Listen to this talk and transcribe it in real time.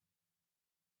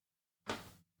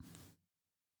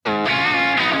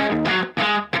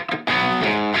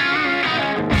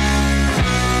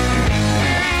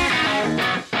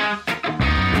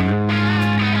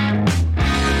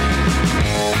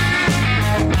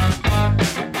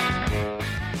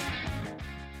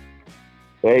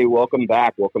Hey, welcome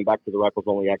back. Welcome back to the Rifles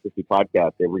Only Accuracy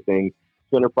Podcast. Everything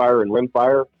center fire and rim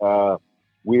fire.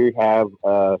 We have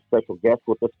a special guest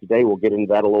with us today. We'll get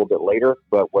into that a little bit later.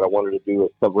 But what I wanted to do is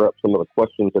cover up some of the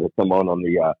questions that have come on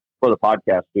the for the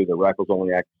podcast through the Rifles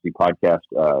Only Accuracy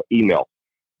Podcast email.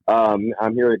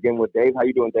 I'm here again with Dave. How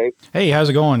you doing, Dave? Hey, how's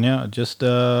it going? Yeah, just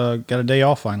got a day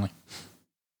off finally.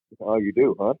 Oh, you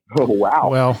do, huh? Oh, wow.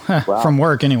 Well, Wow. from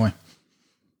work anyway.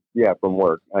 Yeah, from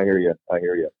work. I hear you.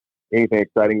 Anything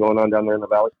exciting going on down there in the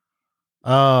valley?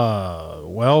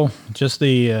 Well, just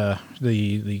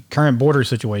the current border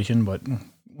situation, but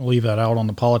we'll leave that out on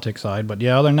the politics side. But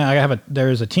yeah, other than that,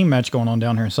 there's a team match going on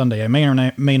down here Sunday. I may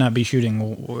or may not be shooting.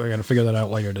 I got to figure that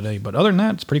out later today. But other than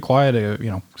that, it's pretty quiet.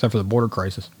 Except for the border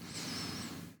crisis.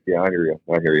 Yeah, I hear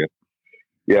you.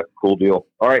 Yeah, cool deal.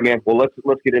 All right, man. Well,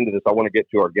 let's get into this. I want to get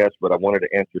to our guests, but I wanted to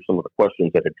answer some of the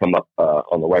questions that had come up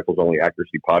on the Rifles Only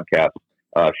Accuracy podcast,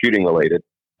 shooting related.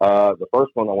 The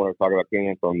first one I want to talk about came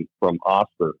in from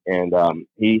Oscar, and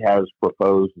he has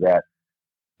proposed that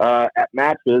at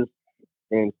matches,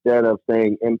 instead of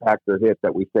saying impact or hit,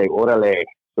 that we say orale.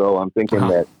 So I'm thinking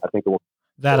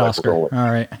that Oscar. All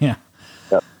right, yeah,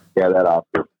 that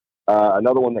Oscar.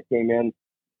 Another one that came in.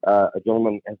 A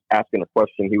gentleman is asking a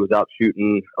question. He was out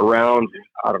shooting around,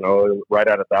 I don't know, right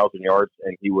at 1,000 yards,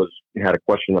 and he had a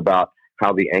question about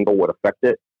how the angle would affect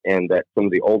it, and that some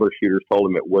of the older shooters told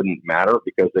him it wouldn't matter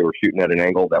because they were shooting at an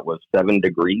angle that was 7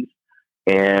 degrees.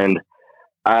 And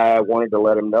I wanted to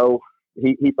let him know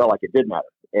he felt like it did matter.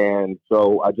 And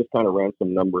so I just kind of ran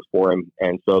some numbers for him.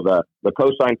 And so the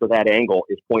cosine for that angle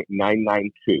is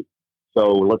 0.992.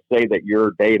 So let's say that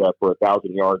your data for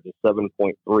 1,000 yards is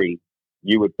 7.3.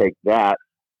 You would take that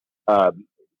times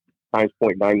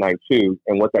 0.992,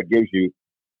 and what that gives you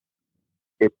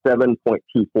is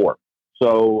 7.24.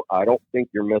 So I don't think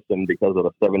you're missing because of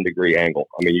the 7-degree angle.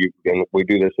 I mean, we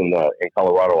do this in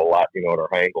Colorado a lot, at our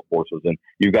high angle courses, and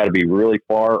you've got to be really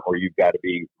far or you've got to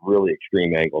be really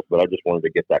extreme angles. But I just wanted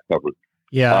to get that covered.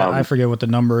 Yeah, I forget what the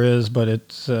number is, but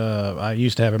it's I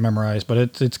used to have it memorized,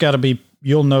 but it's got to be.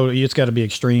 You'll know it's got to be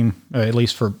extreme, at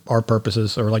least for our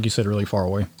purposes, or like you said, really far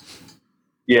away.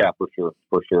 Yeah, for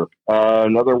sure.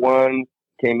 Another one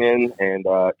came in, and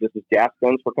this is gas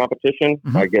guns for competition.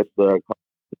 Mm-hmm. I guess the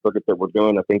circuit that we're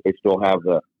doing, I think they still have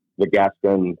the gas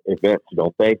gun events,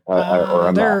 don't they?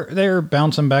 They're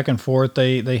bouncing back and forth.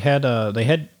 They had a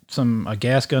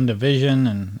gas gun division,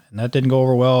 and that didn't go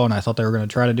over well. And I thought they were going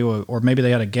to try to do or maybe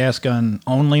they had a gas gun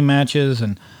only matches.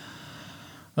 And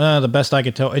the best I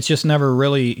could tell, it's just never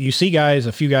really. You see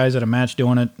a few guys at a match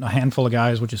doing it, a handful of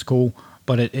guys, which is cool.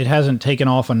 But it hasn't taken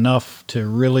off enough to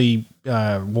really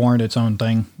warrant its own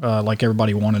thing like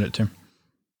everybody wanted it to.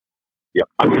 Yeah,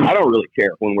 I mean, I don't really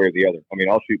care one way or the other. I mean,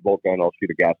 I'll shoot bolt gun, I'll shoot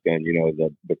a gas gun.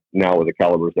 Now with the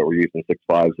calibers that we're using,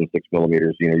 6.5s and 6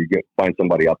 millimeters, you find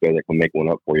somebody out there that can make one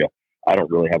up for you. I don't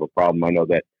really have a problem. I know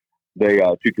that the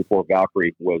 224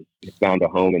 Valkyrie was found a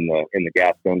home in the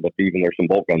gas gun, but even there's some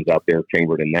bolt guns out there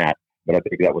chambered in that. But I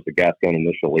think that was the gas gun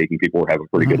initially, and people were having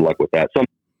pretty good luck with that. Some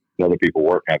other people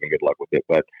weren't having good luck with it,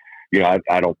 but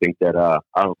I don't think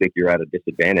you're at a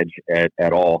disadvantage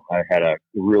at all. I had a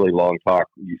really long talk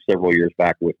several years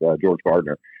back with George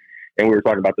Gardner, and we were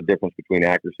talking about the difference between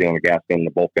accuracy on a gas gun and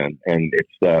a bolt gun. And it's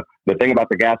the thing about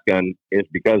the gas gun is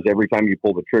because every time you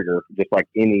pull the trigger, just like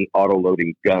any auto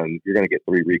loading gun, you're going to get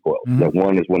 3 recoils. Mm-hmm. The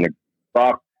one is when the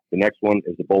stock. The next one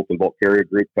is the bolt and bolt carrier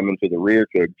group coming to the rear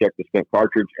to eject the spent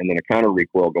cartridge, and then a counter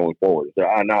recoil going forward. So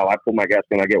no, I pull my gas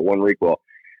gun, I get 1 recoil.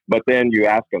 But then you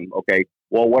ask them, okay,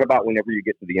 well, what about whenever you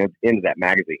get to the end of that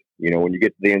magazine? When you get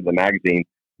to the end of the magazine,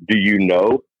 do you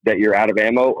know that you're out of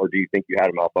ammo, or do you think you had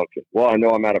a malfunction? Well, I know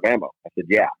I'm out of ammo. I said,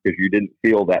 yeah, because you didn't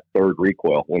feel that 3rd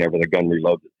recoil whenever the gun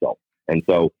reloads itself. And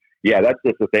so, yeah, that's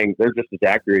just the thing. They're just as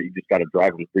accurate. You just got to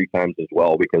drive them 3 times as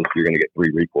well because you're going to get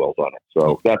 3 recoils on it.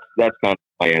 So that's kind of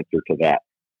my answer to that.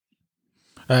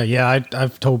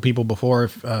 I've told people before,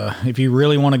 if you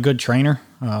really want a good trainer,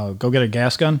 go get a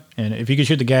gas gun. And if you can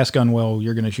shoot the gas gun well,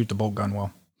 you're going to shoot the bolt gun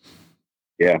well.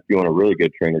 Yeah, if you want a really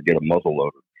good trainer, get a muzzle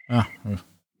loader.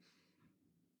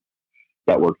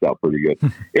 That works out pretty good.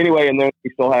 Anyway, and then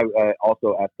we still have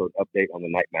also asked for an update on the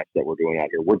night match that we're doing out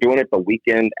here. We're doing it the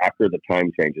weekend after the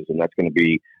time changes, and that's going to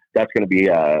be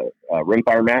a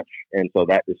rimfire match. And so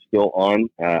that is still on.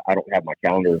 I don't have my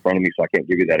calendar in front of me, so I can't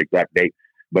give you that exact date.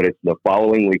 But it's the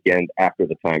following weekend after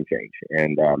the time change,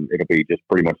 and it'll be just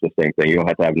pretty much the same thing. You don't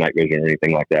have to have night vision or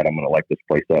anything like that. I'm going to light this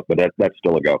place up, but that's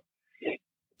still a go.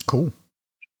 Cool.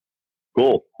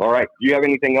 All right. Do you have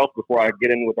anything else before I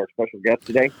get in with our special guest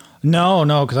today? No,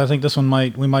 because I think this one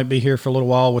we might be here for a little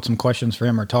while with some questions for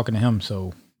him or talking to him,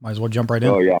 so might as well jump right in.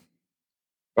 Oh, yeah.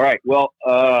 All right. Well,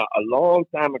 a long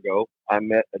time ago, I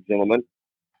met a gentleman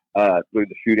through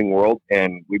the shooting world,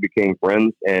 and we became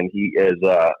friends. And he is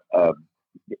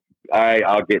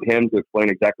I'll get him to explain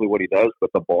exactly what he does.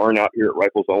 But the barn out here at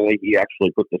Rifles Only, he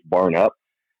actually put this barn up.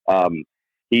 Um,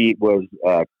 he was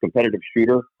a competitive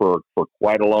shooter for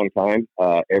quite a long time.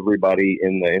 Everybody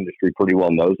in the industry pretty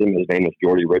well knows him. His name is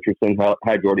Jordy Richardson.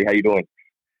 Hi, Jordy. How you doing?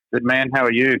 Good man. How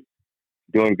are you?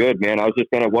 Doing good, man. I was just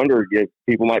kind of wondering if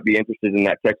people might be interested in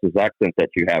that Texas accent that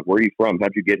you have. Where are you from?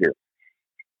 How'd you get here?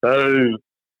 So,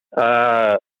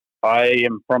 uh, I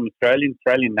am from Australian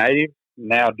native,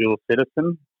 now dual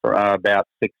citizen for about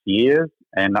 6 years,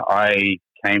 and I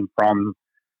came from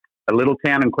a little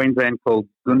town in Queensland called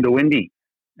Goondiwindi,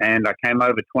 and I came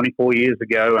over 24 years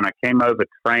ago, and I came over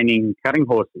training cutting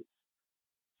horses.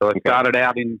 So I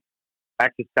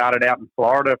actually started out in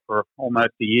Florida for almost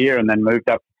a year, and then moved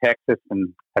up to Texas,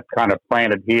 and have kind of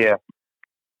planted here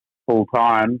full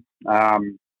time.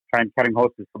 Trained cutting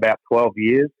horses for about 12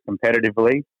 years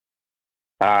competitively.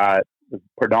 It was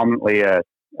predominantly a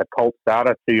colt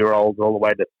starter, 2-year-olds all the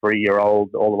way to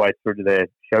 3-year-olds, all the way through to their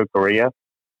show career.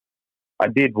 I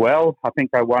did well. I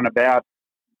think I won about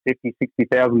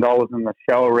 $50,000-$60,000 in the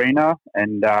show arena,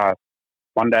 and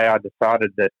one day I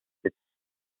decided that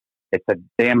it's a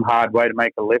damn hard way to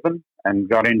make a living, and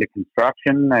got into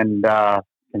construction, and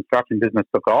construction business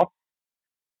took off.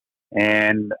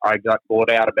 And I got bought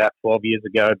out about 12 years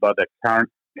ago by the current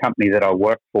company that I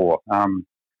work for,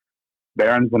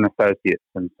 Behrens and Associates.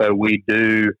 And so we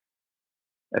do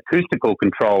acoustical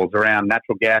controls around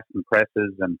natural gas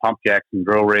compressors and pump jacks and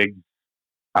drill rigs,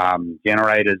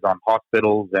 generators on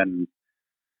hospitals and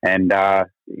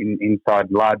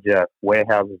inside larger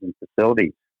warehouses and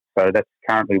facilities. So that's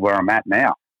currently where I'm at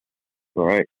now. All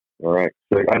right. All right.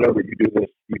 So I know that you do this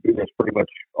pretty much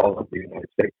all over the United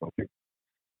States, don't you?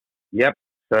 Yep.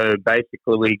 So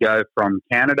basically we go from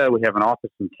Canada. We have an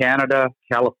office in Canada,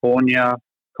 California,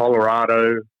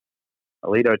 Colorado,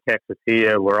 Aledo, Texas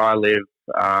here where I live.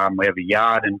 We have a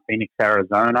yard in Phoenix,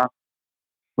 Arizona.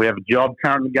 We have a job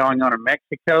currently going on in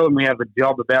Mexico, and we have a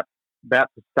job about to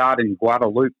start in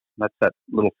Guadeloupe. That's that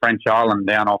little French island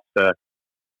down off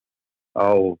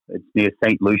it's near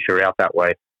St. Lucia out that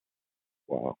way.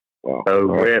 Wow. Wow. So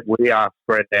right. we are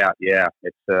spread out. Yeah,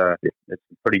 it's a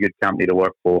pretty good company to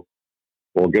work for.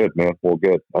 Well, good, man. Well,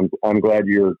 good. I'm glad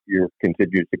your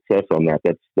continued success on that.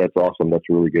 That's awesome. That's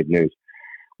really good news.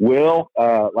 Well,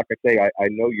 like I say, I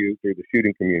know you through the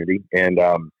shooting community, and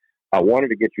I wanted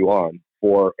to get you on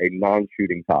for a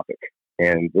non-shooting topic.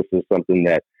 And this is something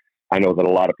that I know that a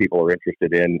lot of people are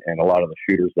interested in, and a lot of the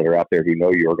shooters that are out there who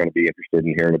know you are going to be interested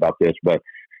in hearing about this. But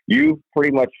you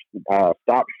pretty much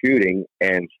stopped shooting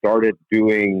and started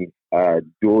doing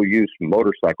dual-use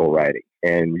motorcycle riding.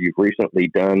 And you've recently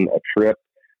done a trip.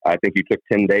 I think you took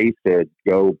 10 days to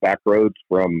go back roads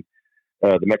from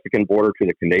the Mexican border to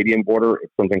the Canadian border.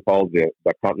 It's something called the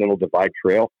Continental Divide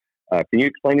Trail. Can you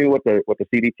explain to me what the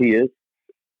CDT is?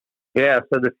 Yeah,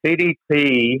 so the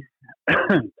CDT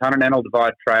Continental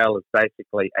Divide Trail is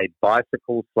basically a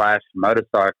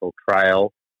bicycle/motorcycle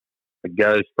trail that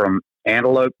goes from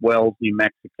Antelope Wells, New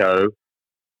Mexico,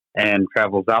 and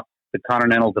travels up the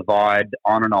Continental Divide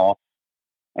on and off,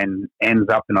 and ends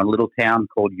up in a little town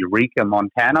called Eureka,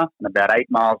 Montana. And about 8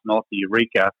 miles north of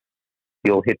Eureka,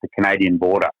 you'll hit the Canadian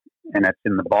border. And it's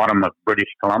in the bottom of British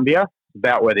Columbia,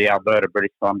 about where the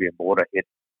Alberta-British Columbia border hit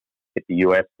the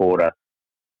US border.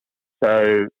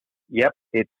 So, yep,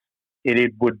 it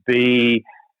would be,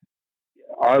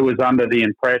 I was under the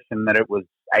impression that it was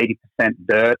 80%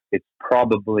 dirt. It's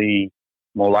probably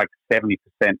more like 70%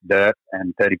 dirt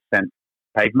and 30%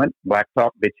 pavement, blacktop,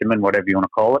 bitumen, whatever you want to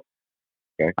call it.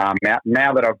 Okay.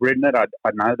 Now that I've ridden it, I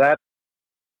know that.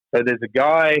 So there's a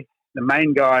guy, the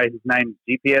main guy, his name's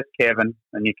GPS Kevin,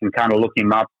 and you can kind of look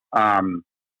him up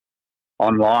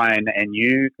online, and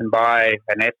you can buy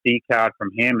an SD card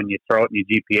from him, and you throw it in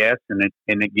your GPS, and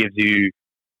it gives you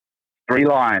 3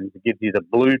 lines. It gives you the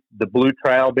blue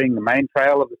trail being the main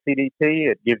trail of the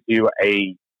CDT. It gives you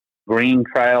a green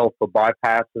trail for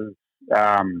bypasses,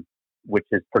 which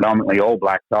is predominantly all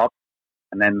blacktop,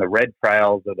 and then the red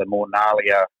trails are the more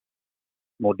gnarlier,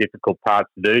 more difficult parts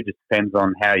to do. Just depends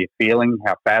on how you're feeling,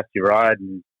 how fast you ride,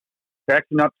 and they're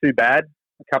actually not too bad.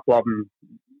 A couple of them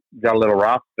got a little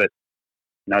rough, but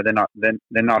no, they're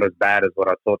not as bad as what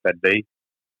I thought they'd be.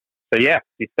 So yeah,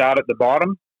 you start at the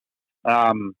bottom.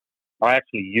 I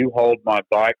actually U-hauled my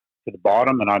bike to the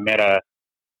bottom, and I met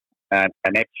an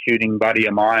ex-shooting buddy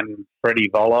of mine, Freddie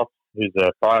Voloff, who's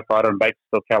a firefighter in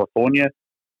Bakersfield, California,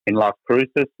 in Las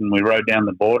Cruces, and we rode down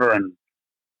the border, and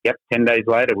 10 days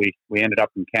later we ended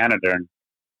up in Canada. And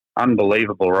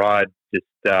unbelievable ride, just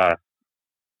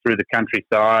through the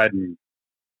countryside and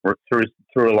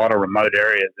through a lot of remote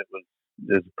areas. It was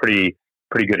a pretty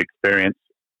good experience.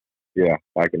 Yeah,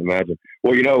 I can imagine.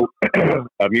 Well,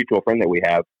 a mutual friend that we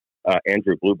have,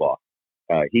 Andrew Bluebaugh,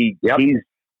 he's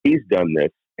done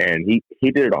this, and he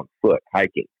did it on foot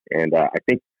hiking. And I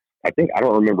think I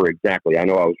don't remember exactly. I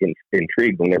know I was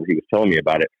intrigued whenever he was telling me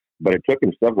about it, but it took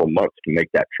him several months to make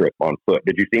that trip on foot.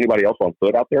 Did you see anybody else on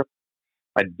foot out there?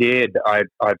 I did. I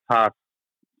passed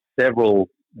several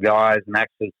guys and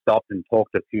actually stopped and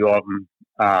talked to a few of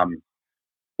them.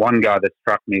 One guy that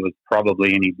struck me was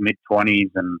probably in his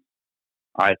mid-20s, and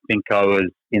I think I was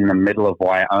in the middle of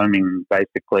Wyoming,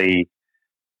 basically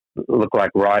looked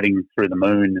like riding through the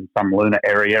moon in some lunar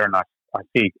area, and I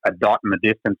see a dot in the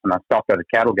distance, and I stopped at a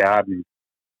cattle guard, and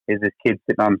there's this kid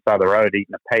sitting on the side of the road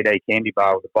eating a payday candy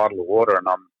bar with a bottle of water, and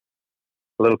I'm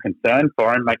a little concerned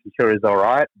for him, making sure he's all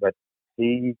right, but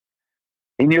he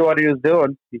knew what he was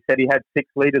doing. He said he had 6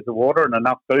 liters of water and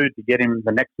enough food to get him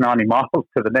the next 90 miles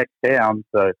to the next town.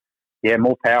 So, yeah,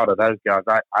 more power to those guys.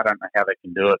 I don't know how they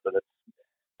can do it, but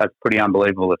that's a pretty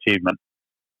unbelievable achievement.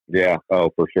 Yeah, oh,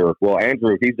 for sure. Well,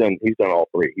 Andrew, he's done all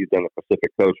 3. He's done the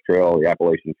Pacific Coast Trail, the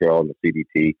Appalachian Trail, and the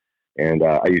CDT. And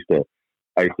I used to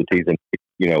tease him,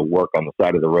 work on the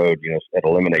side of the road, at a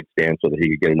lemonade stand so that he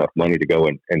could get enough money to go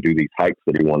and do these hikes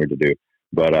that he wanted to do.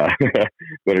 But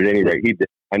but at any rate, he did.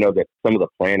 I know that some of the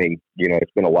planning,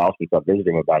 it's been a while since I visited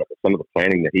him about it, but some of the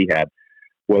planning that he had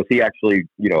was he actually,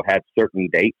 had certain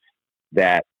dates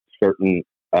that certain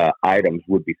items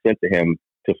would be sent to him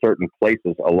to certain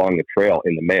places along the trail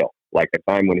in the mail, like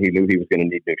a time when he knew he was going to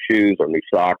need new shoes or new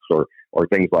socks or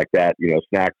things like that,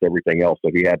 snacks, everything else.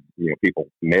 So he had, people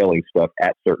mailing stuff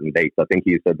at certain dates. I think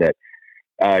he said that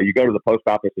you go to the post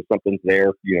office if something's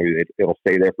there, it'll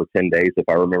stay there for 10 days, if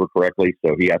I remember correctly.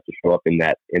 So he has to show up in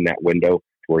that window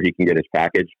to where he can get his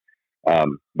package.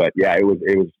 But yeah, it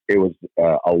was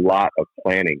a lot of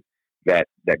planning that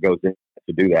goes in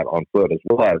to do that on foot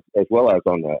as well as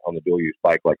on the dual use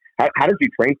bike. Like how did you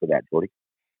train for that, Jordy?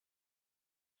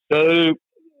 So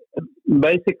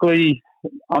basically,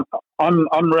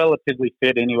 I'm relatively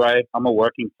fit anyway. I'm a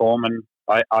working foreman.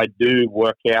 I do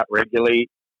work out regularly,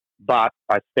 but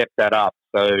I stepped that up.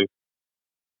 So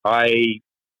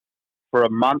for a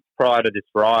month prior to this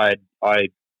ride, I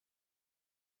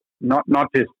not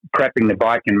just prepping the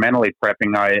bike and mentally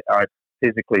prepping, I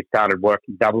physically started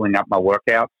doubling up my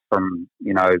workouts from,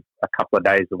 a couple of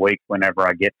days a week whenever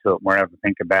I get to it, wherever I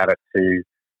think about it, to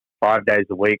 5 days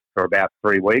a week for about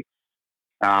 3 weeks.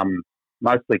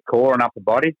 Mostly core and upper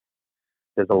body.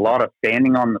 There's a lot of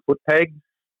standing on the foot pegs.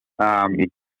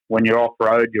 When you're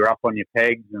off-road, you're up on your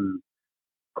pegs and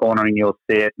cornering your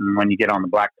sit. And when you get on the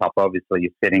blacktop, obviously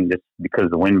you're sitting just because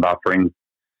of the wind buffering.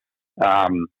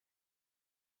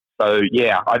 So,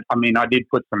 yeah, I did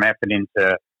put some effort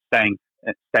into staying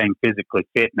physically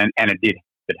fit, and it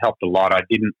helped a lot. I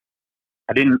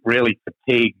didn't really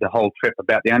fatigue the whole trip.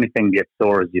 About the only thing that gets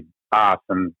sore is your ass,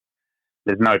 and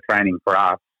there's no training for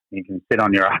ass. You can sit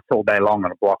on your ass all day long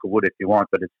on a block of wood if you want,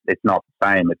 but it's not the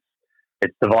same.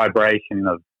 It's the vibration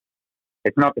of.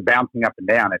 It's not the bouncing up and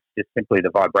down. It's just simply the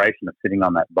vibration of sitting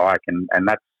on that bike, and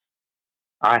that's.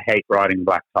 I hate riding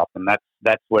blacktop, and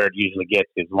that's where it usually gets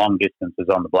is long distances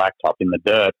on the blacktop. In the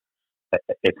dirt,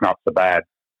 it's not so bad.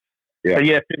 Yeah. So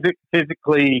yeah,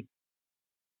 physically,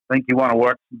 I think you want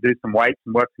to do some weights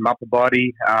and work some upper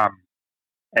body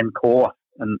and core,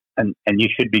 and you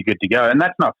should be good to go. And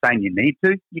that's not saying you need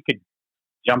to. You could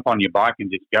jump on your bike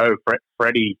and just go.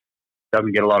 Freddie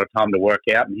doesn't get a lot of time to work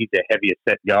out, and he's a heavier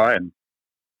set guy, and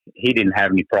he didn't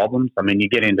have any problems. I mean, you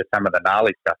get into some of the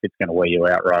gnarly stuff, it's going to wear you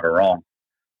out right or wrong.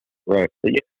 Right.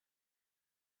 But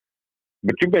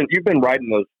you've been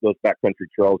riding those backcountry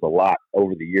trails a lot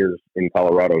over the years in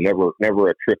Colorado. Never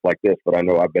a trip like this, but I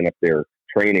know I've been up there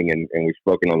training and we've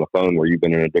spoken on the phone where you've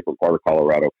been in a different part of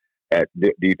Colorado.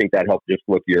 Do you think that helped just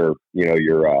with your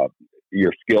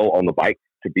skill on the bike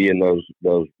to be in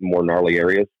those more gnarly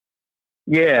areas?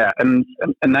 Yeah, and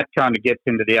that kind of gets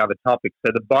into the other topic.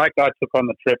 So the bike I took on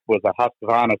the trip was a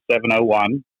Husqvarna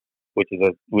 701, which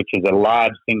is a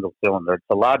large single cylinder. It's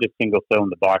the largest single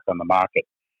cylinder bike on the market,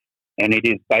 and it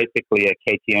is basically a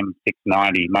KTM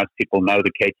 690. Most people know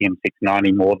the KTM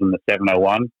 690 more than the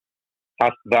 701.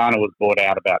 Husqvarna was bought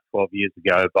out about 12 years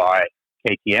ago by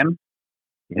KTM.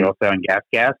 They're also in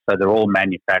gas, so they're all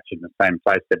manufactured in the same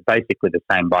place. They're basically the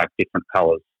same bike, different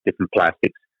colours, different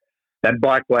plastics. That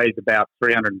bike weighs about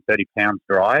 330 pounds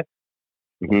dry.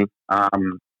 Mm-hmm.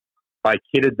 I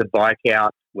kitted the bike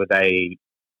out with a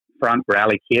front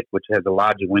rally kit, which has a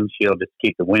larger windshield just to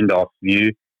keep the wind off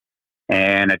view,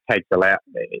 and it takes a lot.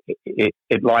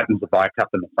 It lightens the bike up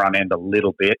in the front end a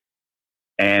little bit.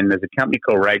 And there's a company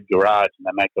called Raid Garage, and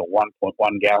they make a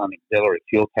 1.1 gallon auxiliary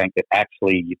fuel tank that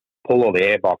actually you pull all the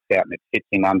airbox out and it fits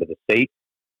in under the seat.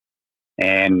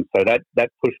 And so that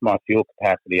pushed my fuel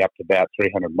capacity up to about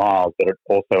 300 miles, but it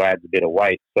also adds a bit of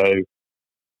weight. So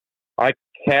I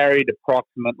carried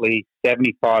approximately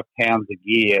 75 pounds of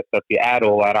gear. So if you add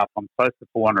all that up, I'm close to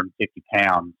 450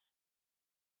 pounds.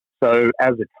 So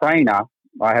as a trainer,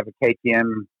 I have a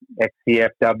KTM XCF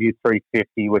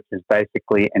W350, which is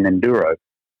basically an enduro.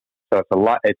 So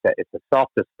it's a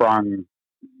softer sprung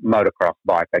motocross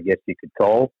bike, I guess you could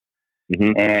call.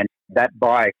 Mm-hmm. And that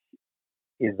bike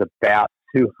is about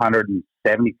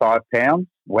 275 pounds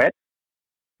wet.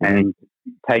 Mm-hmm. And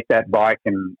take that bike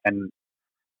and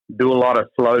do a lot of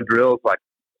slow drills. Like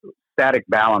static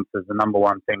balance is the number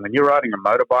one thing. When you're riding a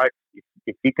motorbike,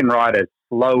 if you can ride as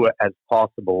slow as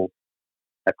possible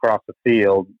across the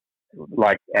field,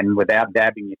 and without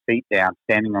dabbing your feet down,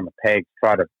 standing on the pegs,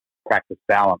 try to practice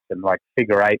balance and like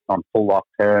figure eights on full lock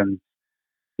turns.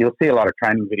 You'll see a lot of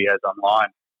training videos online.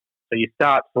 So you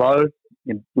start slow,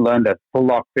 you learn to full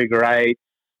lock figure eight,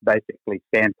 basically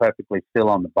stand perfectly still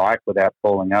on the bike without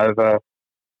falling over.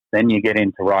 Then you get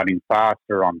into riding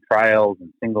faster on trails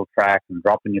and single track and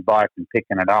dropping your bike and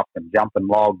picking it up and jumping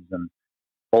logs, and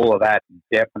all of that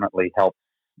definitely helps.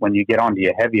 When you get onto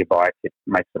your heavier bike, it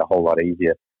makes it a whole lot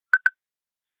easier.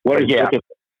 What's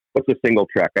a single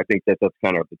track? I think that's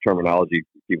kind of the terminology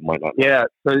people might not know. Yeah,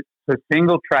 so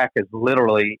single track is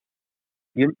literally,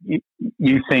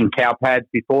 you've seen cow pads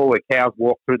before where cows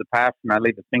walk through the pasture and they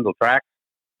leave a single track?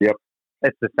 Yep.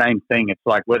 It's the same thing. It's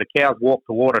like where the cows walk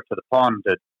to water to the pond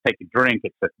to take a drink,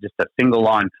 it's just a single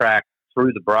line track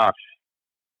through the brush.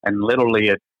 And literally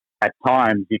at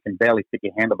times you can barely stick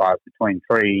your handlebars between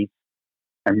trees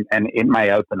and it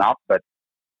may open up, but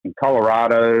in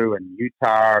Colorado and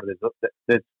Utah,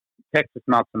 there's Texas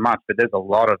not so much, but there's a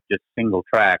lot of just single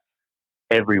track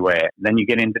everywhere. Then you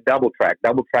get into double track.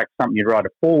 Double track is something you'd ride a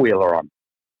four-wheeler on.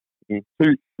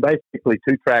 Basically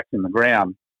two tracks in the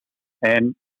ground.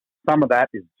 And some of that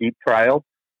is Jeep trail,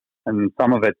 and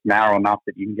some of it's narrow enough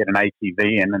that you can get an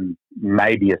ATV in and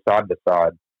maybe a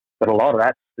side-by-side. But a lot of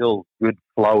that's still good,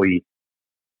 flowy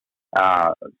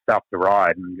stuff to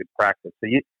ride and good practice. So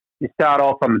you start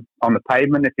off on the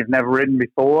pavement if you've never ridden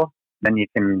before, then you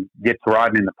can get to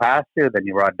riding in the pasture, then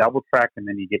you ride double track, and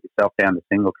then you get yourself down to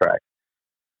single track.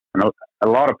 And a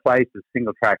lot of places,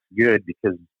 single track's good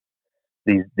because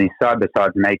these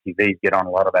side-by-sides and ATVs get on a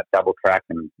lot of that double track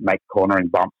and make cornering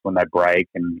bumps when they brake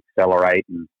and accelerate,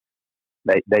 and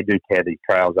they do tear these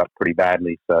trails up pretty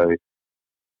badly. So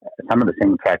some of the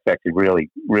single tracks actually really,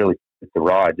 really fit the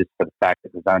ride just for the fact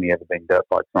that there's only ever been dirt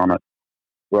bikes on it.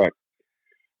 Right.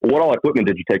 Well, what all equipment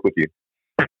did you take with you?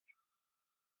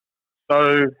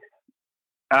 So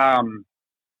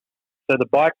the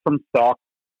bike from stock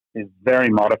is very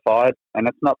modified, and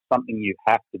it's not something you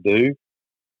have to do.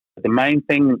 But the main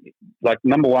thing, like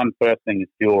number one, first thing is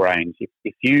fuel range.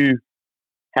 If you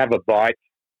have a bike,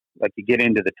 like you get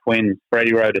into the twins,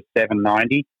 Freddie rode a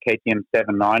 790, KTM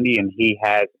 790, and he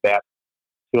has about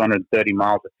 230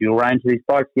 miles of fuel range. These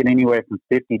bikes get anywhere from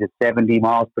 50 to 70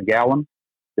 miles per gallon,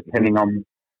 depending on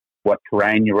what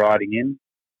terrain you're riding in.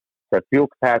 So fuel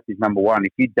capacity is number one.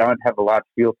 If you don't have a large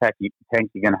fuel tank, you're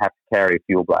going to have to carry a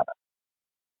fuel bladder.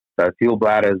 So a fuel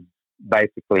bladder is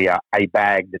basically a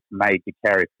bag that's made to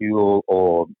carry fuel,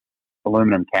 or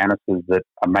aluminum canisters that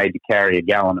are made to carry a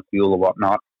gallon of fuel or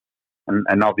whatnot.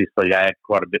 And obviously they add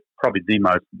quite a bit, probably the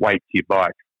most weight to your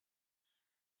bike.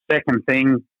 Second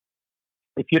thing,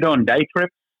 if you're doing day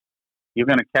trips, you're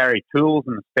going to carry tools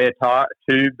and a spare tire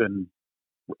tube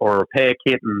or a repair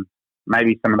kit, and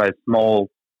maybe some of those small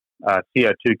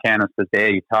CO2 canisters to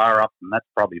air your tire up, and that's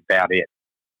probably about it.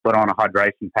 Put on a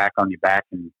hydration pack on your back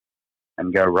and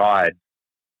go ride.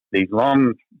 These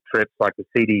long trips like the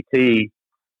CDT,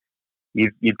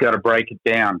 you've got to break it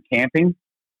down. Camping,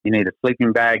 you need a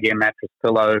sleeping bag, air mattress,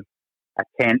 pillow, a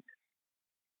tent,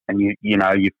 and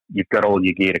you've got all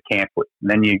your gear to camp with. And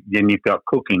then you've got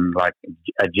cooking, like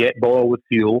a jet boil with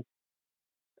fuel,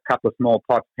 a couple of small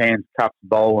pots, pans, cups,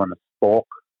 bowl, and a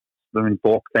spoon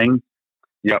fork thing.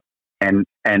 Yep.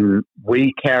 And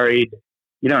we carried,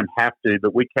 you don't have to,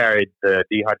 but we carried the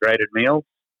dehydrated meals,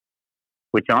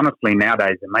 which honestly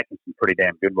nowadays are making some pretty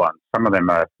damn good ones. Some of them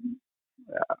are,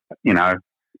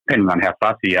 depending on how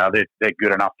fussy you are, they're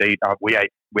good enough to eat. We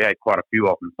ate quite a few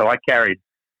of them. So I carried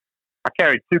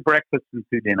 2 breakfasts and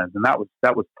 2 dinners, and that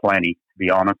was plenty, to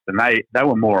be honest. And they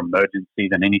were more emergency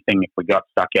than anything. If we got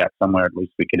stuck out somewhere, at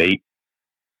least we could eat.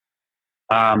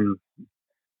 And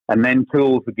then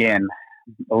tools again.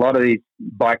 a lot of these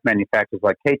bike manufacturers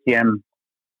like KTM,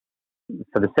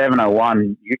 for the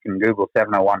 701, you can Google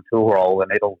 701 tool roll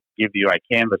and it'll give you a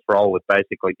canvas roll with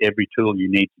basically every tool you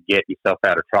need to get yourself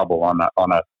out of trouble on a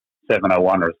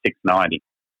 701 or a 690.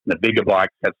 The bigger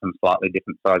bikes have some slightly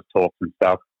different size torques and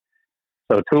stuff.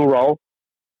 So a tool roll,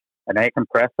 an air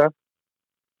compressor,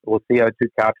 or CO2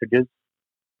 cartridges.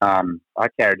 I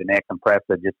carried an air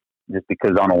compressor just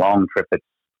because on a long trip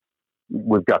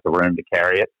we've got the room to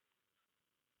carry it.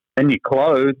 Then your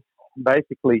clothes,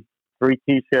 basically 3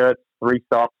 t-shirts, 3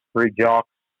 socks, 3 jocks,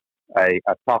 a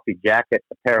puffy jacket,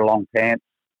 a pair of long pants.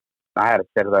 I had a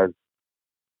set of those.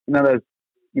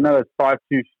 Those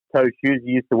 5-toe shoes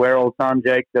you used to wear all the time,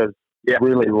 Jake. Those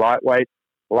really lightweight,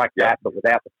 like that, but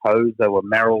without the toes. They were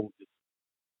Merrells,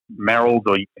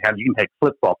 or you can take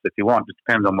flip flops if you want. Just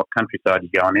depends on what countryside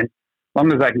you're going in. As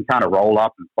long as they can kind of roll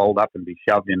up and fold up and be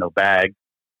shoved in a bag.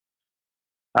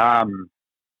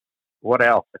 What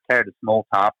else? I carried a small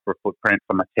tarp for a footprint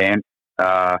for my tent.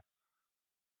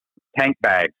 Tank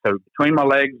bag. So between my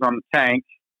legs on the tank,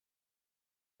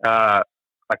 I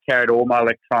carried all my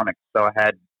electronics. So I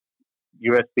had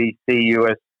USB-C,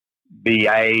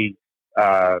 USB-A,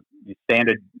 your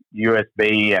standard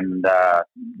USB, and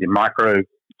the micro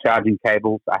charging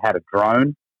cables. I had a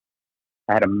drone.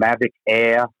 I had a Mavic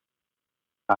Air,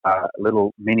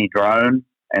 little mini drone,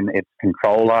 and its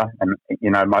controller. And,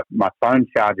 my phone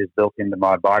charger is built into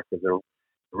my bike. There's a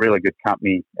really good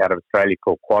company out of Australia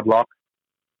called Quadlock.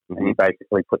 Mm-hmm. And you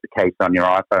basically put the case on your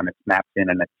iPhone, it snaps in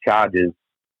and it charges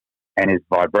and is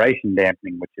vibration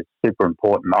dampening, which is super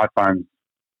important. iPhones,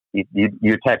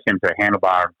 you attach them to a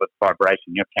handlebar and put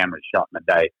vibration, your camera's shot in a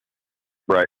day.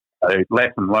 Right. So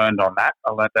lesson learned on that.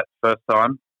 I learned that the first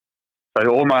time. So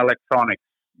all my electronics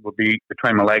will be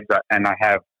between my legs, and I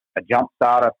have a jump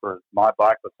starter for my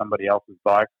bike or somebody else's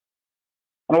bike.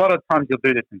 And a lot of times you'll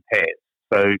do this in pairs.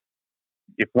 So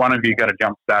if one of you got a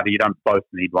jump starter, you don't both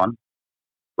need one.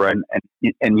 Right.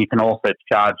 And you can also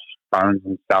charge phones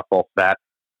and stuff off that,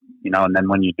 and then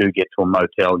when you do get to a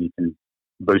motel, you can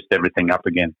boost everything up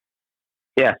again.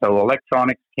 Yeah, so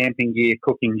electronics, camping gear,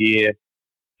 cooking gear,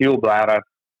 fuel bladder,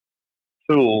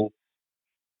 tools,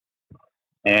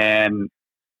 and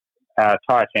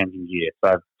tire changing gear. So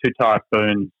I have 2 tire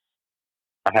spoons.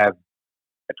 I have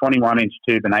a 21-inch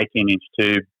tube, an 18-inch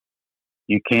tube.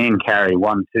 You can carry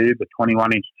one tube. A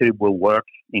 21-inch tube will work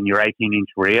in your 18-inch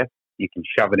rear. You can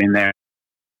shove it in there.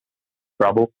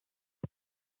 Trouble.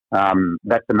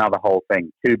 That's another whole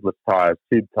thing. Tubeless tires,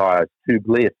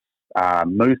 tubeless,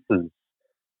 mooses.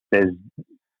 There's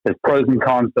pros and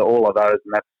cons to all of those,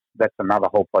 and that's another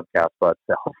whole podcast by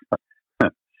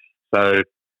itself. So,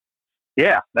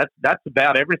 yeah, that's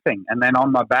about everything. And then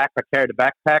on my back, I carried a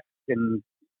backpack, and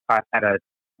I had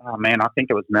I think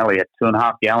it was nearly a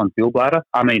 2.5 gallon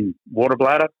water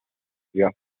bladder. Yeah.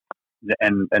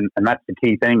 And that's the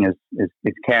key thing is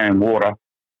carrying water,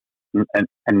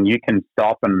 and you can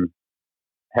stop and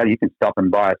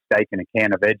buy a steak and a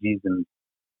can of veggies and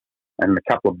a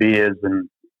couple of beers and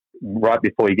right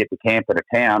before you get to camp at a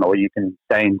town, or you can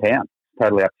stay in town. It's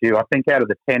totally up to you. I think out of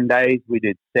the 10 days we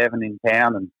did 7 in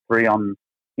town and 3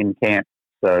 in camp.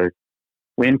 So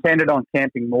we intended on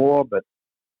camping more, but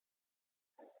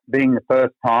being the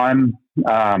first time,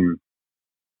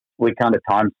 we kind of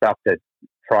time stuff to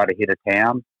try to hit a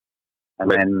town, and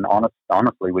then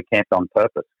honestly, we camped on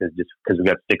purpose because we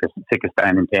got sick of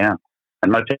staying in town,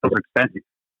 and motels are expensive.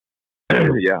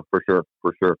 Yeah, for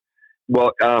sure.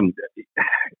 Well,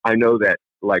 I know that,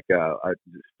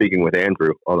 speaking with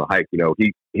Andrew on the hike,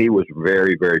 he was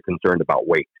very, very concerned about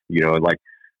weight.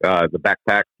 The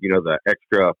backpack, the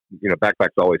extra,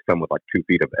 backpacks always come with 2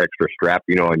 feet of extra strap,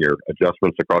 on your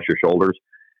adjustments across your shoulders.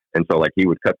 And so he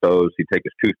would cut those, he'd take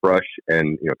his toothbrush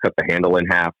and, cut the handle in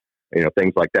half,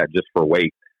 things like that just for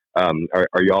weight.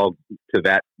 Are y'all to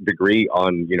that degree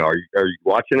on, are you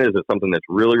watching it? Is it something that's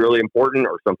really, really important,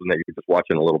 or something that you're just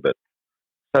watching a little bit?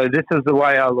 So this is the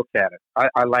way I look at it.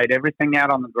 I laid everything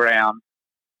out on the ground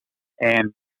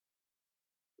and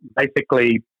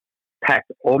basically packed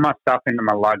all my stuff into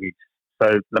my luggage.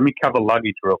 So let me cover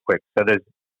luggage real quick. So there's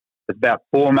about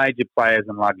 4 major players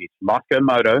in luggage. Moscow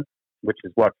Moto, which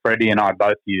is what Freddie and I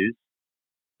both use.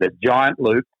 There's Giant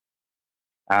Loop.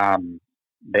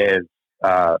 There's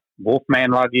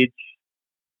Wolfman Luggage.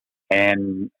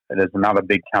 And there's another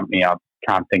big company I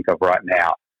can't think of right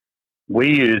now. We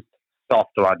use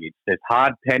soft luggage. There's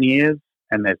hard panniers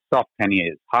and there's soft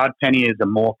panniers. Hard panniers are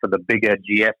more for the bigger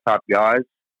GS type guys.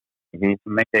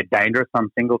 Mm-hmm. They're dangerous on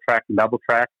single track and double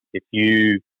track. If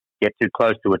you get too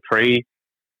close to a tree,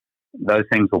 those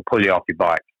things will pull you off your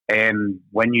bike. And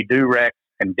when you do wreck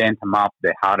and dent them up,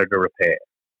 they're harder to repair.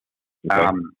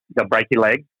 Okay. They'll break your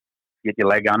leg, get your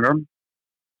leg under them.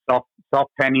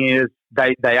 Soft panniers,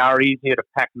 they are easier to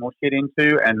pack more shit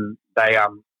into, and they are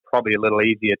probably a little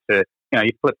easier to,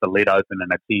 you flip the lid open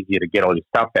and it's easier to get all your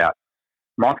stuff out.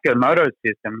 Moscow Moto's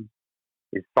system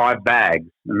is 5 bags,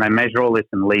 and they measure all this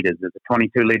in liters. There's a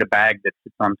 22-liter bag that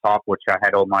sits on top, which I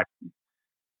had all my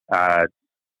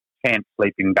tent,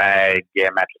 sleeping bag,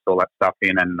 mattress, all that stuff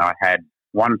in, and I had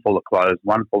one full of clothes,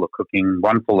 one full of cooking,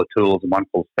 one full of tools, and one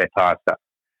full of spare tire stuff.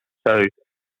 So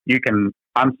you can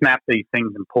unsnap these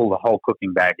things and pull the whole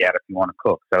cooking bag out if you want to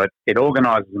cook. So it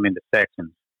organizes them into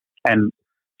sections. And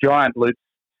giant loops,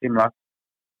 similar.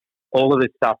 All of this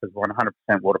stuff is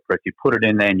 100% waterproof. You put it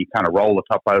in there and you kind of roll the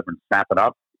top over and snap it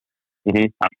up. Mm-hmm.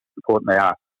 How important they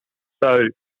are. So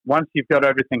once you've got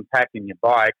everything packed in your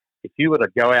bike, if you were to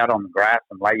go out on the grass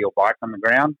and lay your bike on the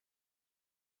ground,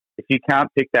 if you can't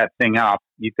pick that thing up,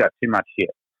 you've got too much shit.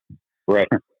 Right.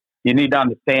 You need to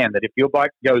understand that if your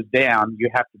bike goes down, you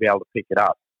have to be able to pick it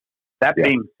up. That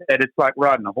being said, it's like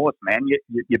riding a horse, man.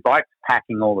 Your bike's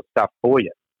packing all the stuff for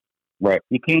you. Right.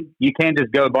 You can't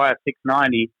just go buy a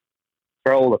 690,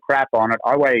 throw all the crap on it.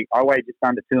 I weigh just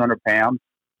under 200 pounds,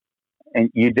 and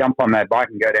you jump on that bike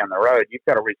and go down the road. You've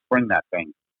got to respring that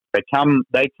thing. They come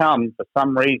for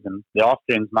some reason. The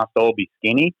Austrians must all be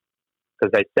skinny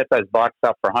because they set those bikes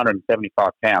up for 175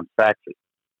 pounds factory.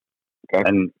 Okay.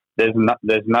 And there's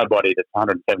nobody that's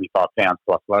 175 pounds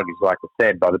plus luggage. Like I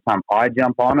said, by the time I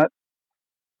jump on it,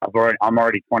 I'm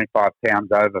already 25 pounds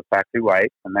over factory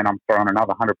weight, and then I'm throwing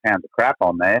another 100 pounds of crap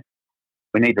on there.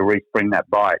 We need to respring that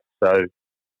bike. So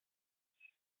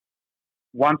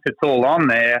once it's all on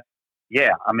there,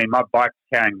 my bike's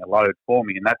carrying the load for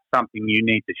me, and that's something you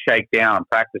need to shake down and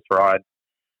practice ride.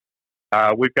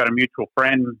 We've got a mutual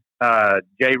friend,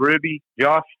 Jay Ruby,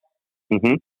 Josh.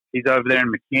 Mm-hmm. He's over there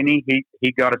in McKinney.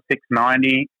 He got a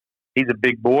 690. He's a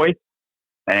big boy,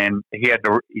 and he's got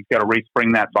to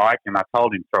respring that bike. And I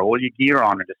told him, throw all your gear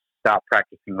on and just start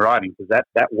practicing riding, because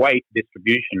that weight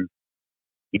distribution,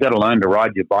 you got to learn to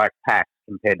ride your bike packed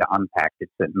compared to unpacked.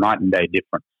 It's a night and day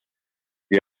difference.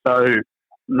 Yeah. So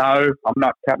no, I'm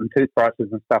not cutting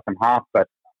toothbrushes and stuff in half, but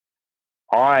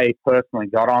I personally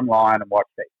got online and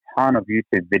watched a ton of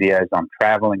YouTube videos on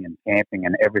traveling and camping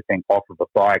and everything off of a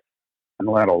bike, and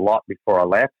learned a lot before I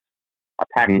left. I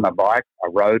packed my bike, I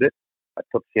rode it, I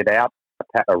took shit out,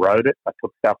 I rode it, I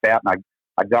took stuff out, and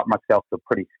I got myself to a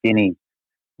pretty skinny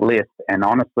list. And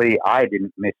honestly, I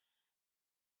didn't miss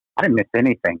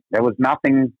anything. There was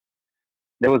nothing.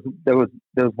 There was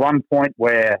one point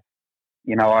where,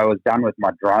 I was done with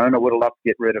my drone. I would have loved to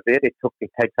get rid of it. It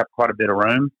takes up quite a bit of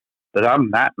room. But other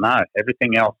than that, no.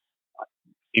 Everything else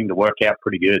seemed to work out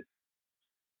pretty good.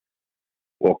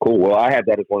 Well, cool. Well, I had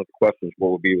that as one of the questions.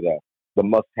 What would be the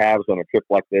must-haves on a trip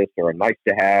like this, or a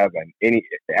nice-to-have? And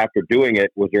after doing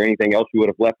it, was there anything else you would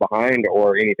have left behind,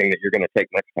 or anything that you're going to take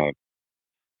next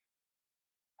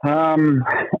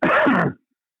time?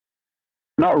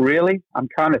 Not really. I'm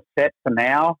kind of set for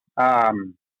now.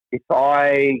 If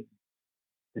I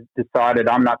decided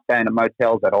I'm not staying in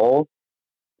motels at all,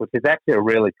 which is actually a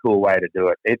really cool way to do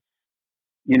it. It's,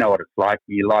 you know what it's like.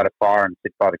 You light a fire and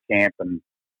sit by the camp and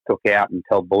cook out and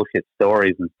tell bullshit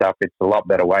stories and stuff. It's a lot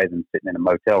better way than sitting in a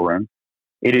motel room.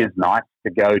 It is nice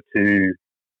to go to.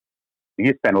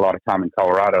 You spend a lot of time in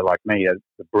Colorado, like me.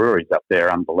 The breweries up there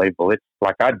are unbelievable. It's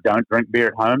like I don't drink beer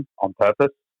at home on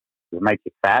purpose to make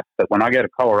you fat. But when I go to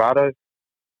Colorado,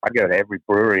 I go to every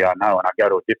brewery I know, and I go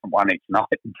to a different one each night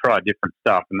and try different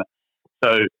stuff. And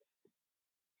so,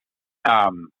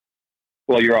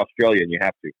 well, you're Australian, you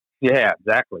have to. Yeah,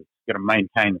 exactly. You've got to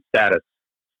maintain the status.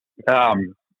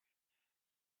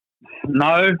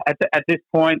 No, at this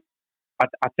point,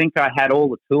 I think I had all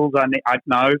the tools I need. I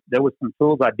know there were some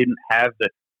tools I didn't have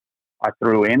that I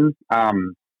threw in,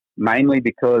 mainly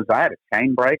because I had a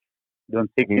chain brake doing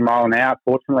 60 mile an hour.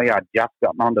 Fortunately, I'd just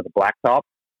gotten onto the blacktop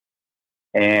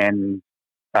and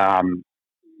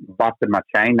busted my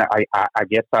chain. I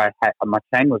guess my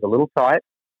chain was a little tight,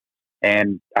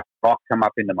 and a rock come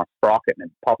up into my sprocket and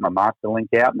it popped my master link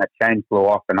out, and that chain flew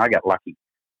off, and I got lucky.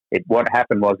 What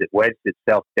happened was it wedged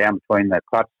itself down between the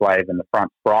clutch slave and the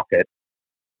front sprocket,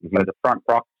 so the front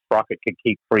sprocket could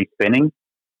keep free spinning,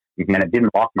 and it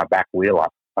didn't lock my back wheel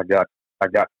up. I got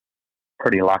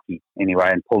pretty lucky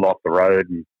anyway, and pulled off the road.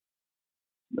 And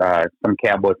some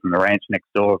cowboy from the ranch next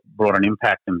door brought an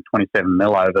impact and 27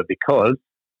 mil over, because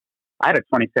I had a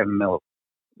 27 mil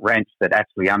wrench that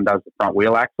actually undoes the front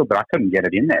wheel axle, but I couldn't get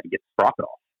it in there to get the sprocket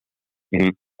off. Mm-hmm.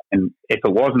 And if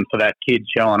it wasn't for that kid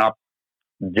showing up,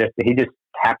 he just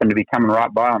happened to be coming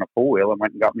right by on a four wheel and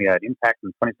went and got me an impact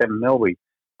and 27 mil. We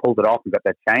pulled it off and got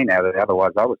that chain out of it.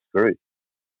 Otherwise, I was screwed.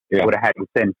 Yeah. Would have had to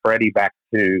send Freddie back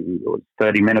to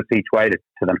 30 minutes each way to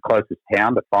the closest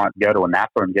town to go to a Napa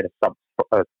and get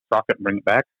a socket and bring it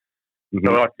back. Mm-hmm.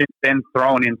 So I've since then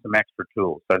thrown in some extra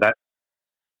tools.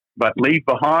 But leave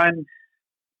behind,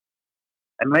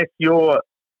 unless you're.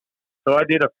 So I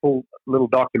did a full little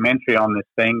documentary on this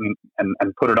thing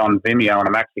and put it on Vimeo, and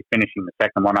I'm actually finishing the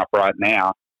second one up right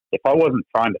now. If I wasn't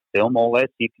trying to film all this,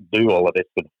 you could do all of this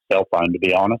with a cell phone, to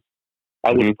be honest.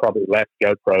 I would have probably left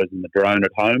GoPros and the drone at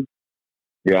home.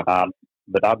 Yeah.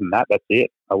 But other than that, that's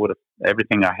it. I would have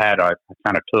everything I had. I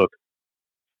kind of took.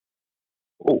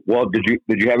 Oh, well, did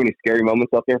you have any scary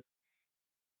moments up there?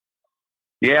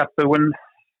 Yeah. So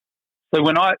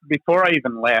before I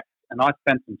even left, and I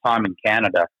spent some time in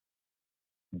Canada,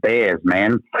 bears,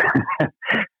 man.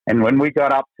 And when we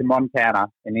got up to Montana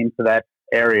and into that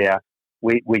area,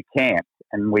 we camped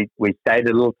and we stayed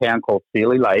at a little town called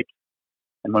Sealy Lake.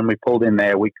 And when we pulled in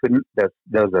there, we couldn't. There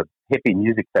was a hippie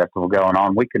music festival going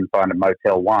on. We couldn't find a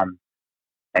Motel 1,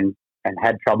 and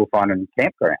had trouble finding a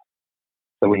campground.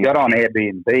 So we got on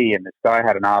Airbnb, and this guy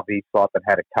had an RV spot that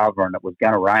had a cover, and it was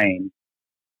going to rain.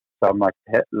 So I'm like,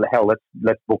 hell,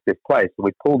 let's book this place. So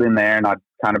we pulled in there, and I'd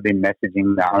kind of been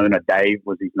messaging the owner. Dave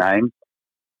was his name,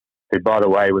 who, by the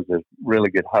way, was a really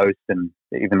good host, and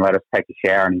even let us take a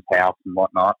shower in his house and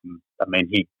whatnot. And I mean,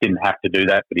 he didn't have to do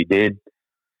that, but he did.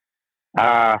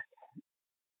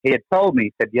 He had told me,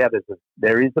 he said, yeah,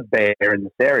 there is a bear in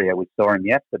this area. We saw him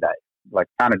yesterday, like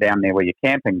kind of down there where you're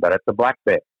camping, but it's a black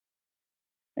bear.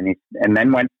 And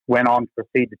then went on to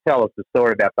proceed to tell us the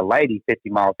story about the lady 50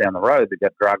 miles down the road that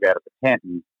got dragged out of the tent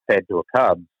and fed to a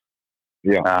cub.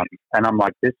 Yeah. And I'm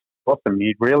like, this is awesome.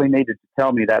 You really needed to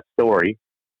tell me that story.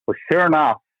 Well, sure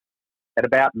enough, at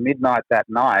about midnight that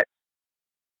night,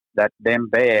 that damn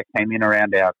bear came in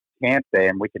around our camp there,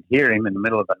 and we could hear him in the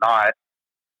middle of the night.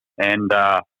 And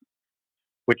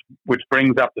which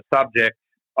brings up the subject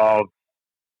of,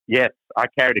 yes, I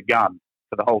carried a gun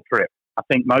for the whole trip. I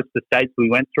think most of the states we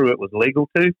went through, it was legal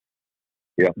to.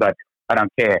 Yeah. But I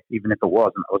don't care. Even if it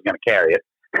wasn't, I was going to carry it.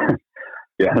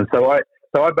 Yeah. And so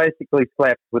I basically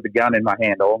slept with the gun in my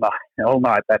hand all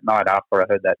night that night after I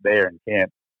heard that bear in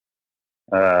camp.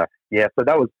 Yeah, so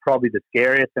that was probably the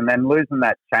scariest. And then losing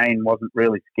that chain wasn't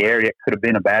really scary. It could have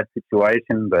been a bad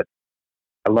situation, but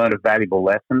I learned a valuable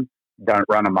lesson. Don't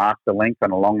run a master link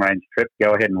on a long-range trip.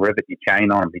 Go ahead and rivet your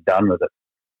chain on and be done with it.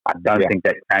 I don't think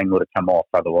that chain would have come off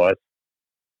otherwise.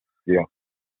 Yeah.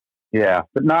 Yeah.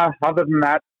 But no, other than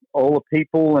that, all the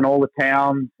people and all the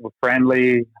towns were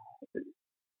friendly.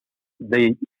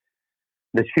 The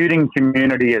shooting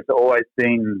community has always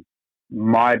been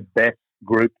my best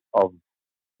group of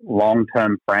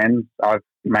long-term friends. I've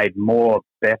made more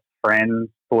best friends,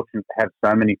 fortunate to have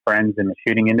so many friends in the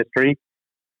shooting industry.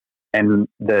 And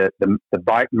the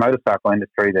motorcycle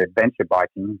industry, the adventure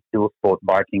biking, dual sport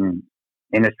biking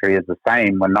industry is the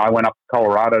same. When I went up to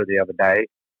Colorado the other day,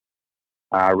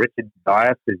 Richard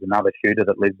Dias is another shooter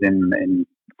that lives in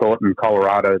Thornton,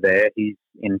 Colorado there. He's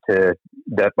into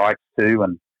dirt bikes too.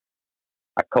 And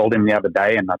I called him the other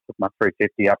day and I took my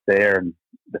 350 up there and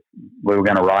we were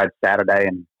going to ride Saturday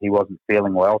and he wasn't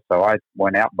feeling well. So I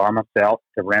went out by myself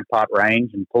to Rampart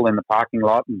Range and pull in the parking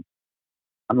lot and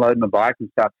unload my bike and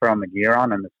start throwing the gear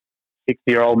on. And the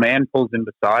 60-year-old man pulls in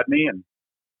beside me and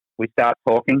we start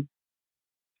talking.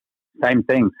 Same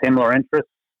thing, similar interests.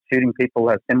 Shooting people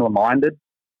are similar-minded.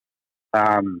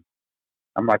 I'm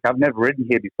like, I've never ridden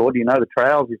here before. Do you know the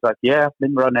trails? He's like, yeah, I've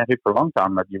been riding out here for a long time.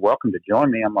 I'm like, you're welcome to join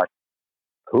me. I'm like,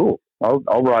 cool. I'll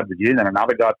ride with you. Then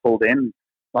another guy pulled in.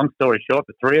 Long story short,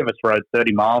 the three of us rode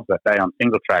 30 miles that day on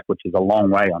single track, which is a long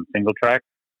way on single track.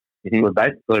 We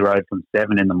basically rode from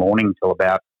 7 in the morning till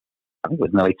about, I think it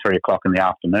was nearly 3 o'clock in the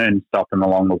afternoon, stopping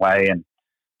along the way and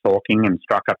talking and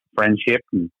struck up a friendship.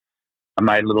 And I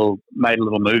made a little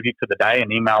movie for the day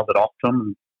and emailed it off to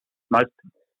him.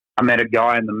 I met a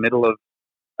guy in the middle of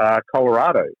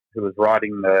Colorado who was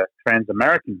riding the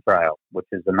Trans-American Trail, which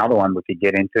is another one we could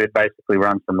get into. It basically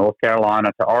runs from North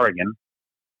Carolina to Oregon.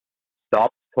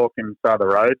 Stopped, talked him beside the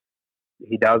road.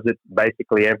 He does it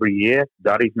basically every year.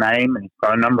 Got his name and his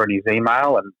phone number and his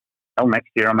email, and next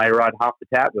year I may ride half the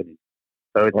tat with him.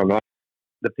 So it's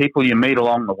the people you meet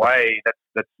along the way.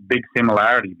 That's a big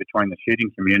similarity between the shooting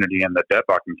community and the dirt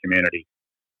biking community.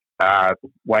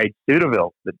 Wade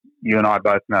Studeville, that you and I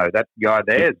both know, that guy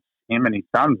there, him and his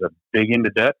sons are big into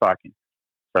dirt biking.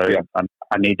 So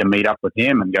I need to meet up with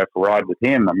him and go for a ride with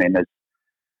him. I mean,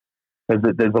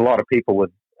 there's a lot of people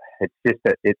with. It's just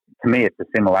that to me, it's a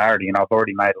similarity, and I've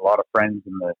already made a lot of friends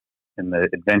in the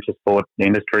adventure sport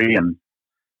industry, and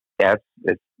yeah,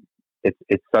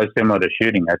 it's so similar to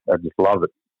shooting. I just love it.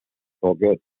 Well,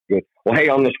 good. Well, hey,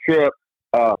 on this trip,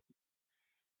 Uh,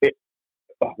 it,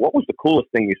 what was the coolest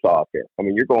thing you saw out there? I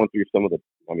mean, you're going through some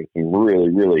really,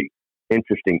 really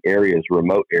interesting areas,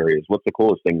 remote areas. What's the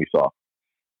coolest thing you saw?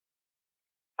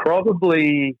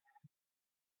 Probably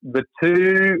the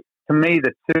two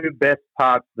best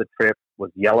parts of the trip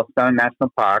was Yellowstone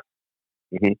National Park.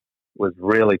 Mm-hmm. Was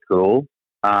really cool.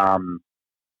 Other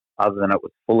than it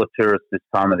was full of tourists this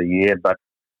time of the year, but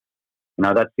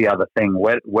that's the other thing.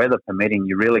 Weather permitting,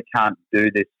 you really can't do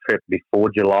this trip before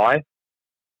July.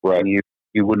 Right. And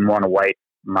you wouldn't want to wait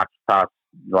much past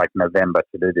like November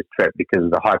to do this trip because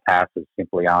the high passes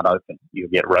simply aren't open. You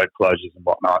get road closures and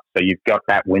whatnot. So you've got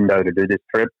that window to do this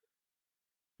trip.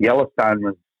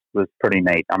 Yellowstone was pretty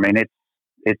neat. I mean,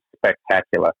 it's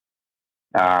spectacular.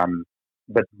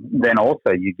 But then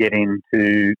also you get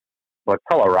into like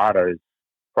Colorado's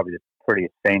probably the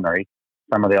prettiest scenery,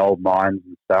 some of the old mines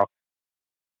and stuff.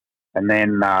 And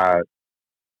then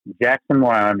Jackson,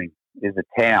 Wyoming is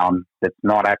a town that's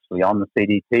not actually on the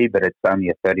CDT, but it's only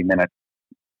a 30-minute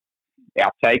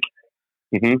outtake.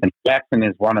 Mm-hmm. And Jackson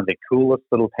is one of the coolest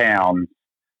little towns.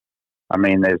 I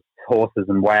mean, there's horses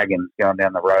and wagons going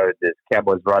down the road. There's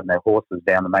cowboys riding their horses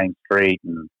down the main street.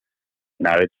 And,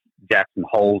 it's Jackson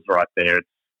Hole's right there.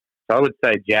 So I would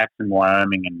say Jackson,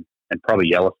 Wyoming, and probably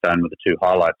Yellowstone were the two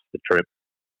highlights of the trip.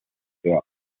 Yeah.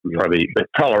 Probably, but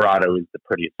Colorado is the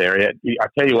prettiest area. I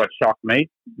tell you what shocked me: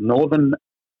 northern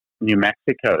New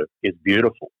Mexico is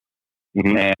beautiful.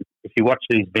 Mm-hmm. And if you watch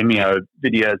these Vimeo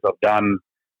videos I've done,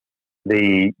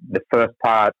 the first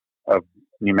part of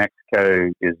New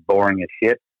Mexico is boring as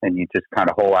shit, and you just kind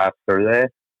of haul ass through there.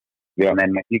 Yeah. And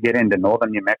then you get into northern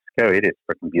New Mexico, it is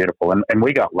freaking beautiful. And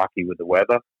we got lucky with the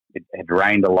weather. It had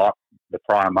rained a lot the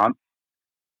prior month,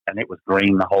 and it was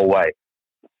green the whole way.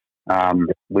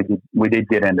 We did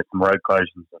get into some road closures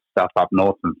and stuff up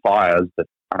north and fires, but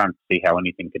I don't see how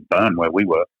anything could burn where we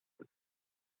were.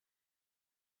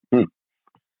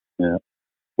 Yeah.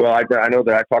 Well, I know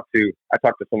that I talked to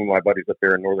some of my buddies up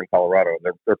there in northern Colorado,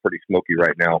 and they're pretty smoky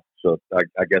right now. So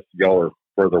I guess y'all are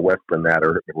further west than that,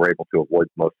 or were able to avoid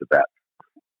most of that.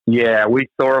 Yeah, we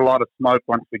saw a lot of smoke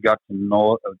once we got to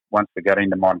north. Once we got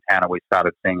into Montana, we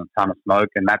started seeing a ton of smoke,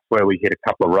 and that's where we hit a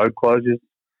couple of road closures.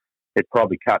 It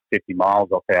probably cut 50 miles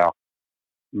off our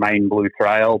main blue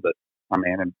trail, but I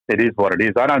mean, it is what it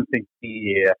is. I don't think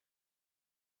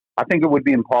I think it would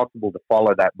be impossible to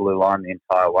follow that blue line the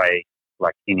entire way,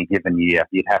 like any given year.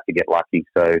 You'd have to get lucky.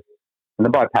 So, and the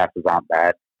bypasses aren't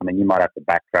bad. I mean, you might have to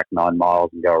backtrack 9 miles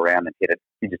and go around and hit it.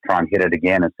 You just try and hit it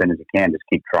again as soon as you can. Just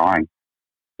keep trying.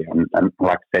 Yeah. And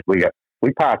like I said,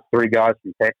 we passed 3 guys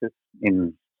from Texas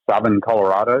in southern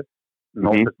Colorado,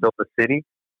 north of Silver City.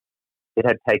 It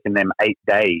had taken them 8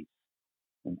 days.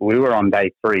 We were on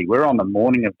day 3. We were on the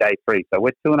morning of day 3. So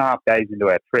we're 2.5 days into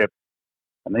our trip.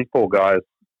 And these poor guys,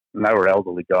 and they were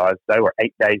elderly guys, they were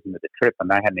 8 days into the trip and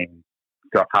they hadn't even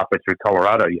got halfway through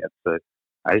Colorado yet. So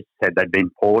I just said they'd been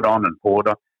poured on and poured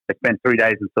on. They spent 3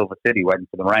 days in Silver City waiting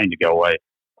for the rain to go away.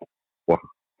 Wow.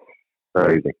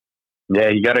 Crazy. Yeah,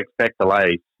 you got to expect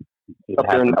delays. Up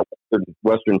there in the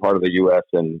western part of the U.S.,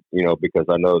 and, because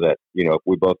I know that,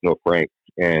 we both know Frank,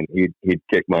 and he'd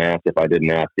kick my ass if I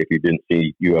didn't ask if you didn't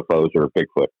see UFOs or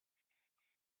Bigfoot.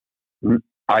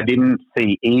 I didn't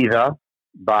see either,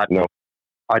 but no.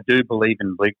 I do believe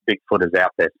in Bigfoot is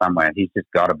out there somewhere. He's just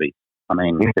got to be. I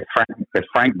mean, if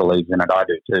Frank believes in it, I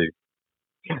do too.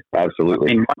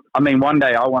 Absolutely. I mean, one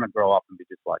day I want to grow up and be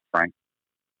just like Frank.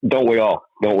 Don't we all?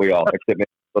 Except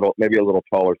maybe a little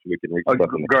taller so we can reach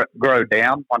something. Grow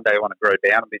down. One day I want to grow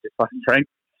down and be just like Frank.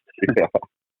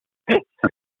 Yeah.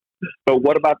 So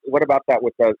what about that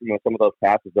with some of those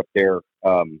passes up there?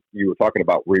 You were talking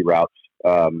about reroutes.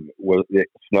 Was it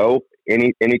snow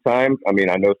any time? I mean,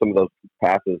 I know some of those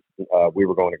passes. We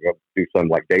were going to go do some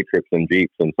like day trips in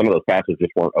Jeeps, and some of those passes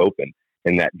just weren't open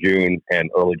in that June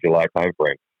and early July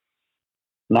timeframe.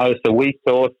 No, so we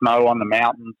saw snow on the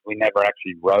mountains. We never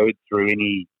actually rode through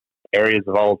any areas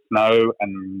of old snow,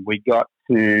 and we got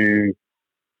to,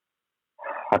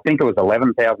 I think it was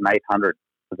 11,800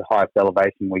 was the highest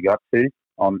elevation we got to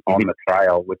on the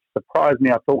trail, which surprised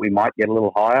me. I thought we might get a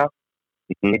little higher.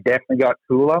 Mm-hmm. It definitely got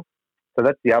cooler. So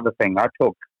that's the other thing. I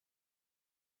took,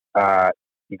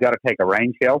 you got to take a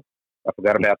rain shell. I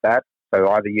forgot about that. So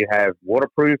either you have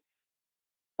waterproof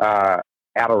outer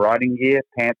riding gear,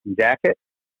 pants and jacket,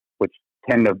 which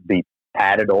tend to be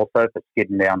padded also for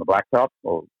skidding down the blacktop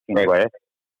or anywhere. Right.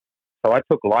 So I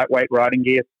took lightweight riding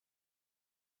gear,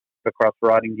 across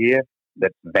riding gear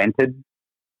that's vented.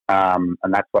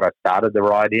 And that's what I started the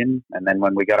ride in. And then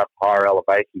when we got up to higher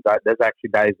elevations, there's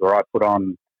actually days where I put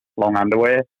on long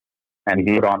underwear and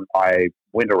put on my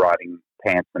winter riding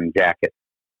pants and jacket.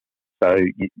 So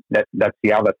that's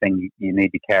the other thing you need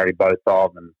to carry both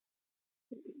of, and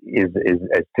is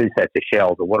two sets of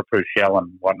shells, a waterproof shell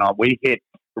and whatnot. We hit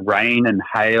rain and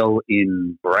hail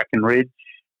in Breckenridge,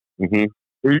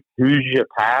 Hoosier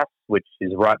Pass, which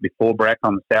is right before Breck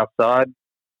on the south side,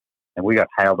 and we got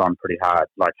hailed on pretty hard,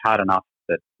 like hard enough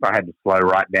that I had to slow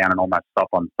right down and almost stop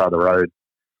on the side of the road.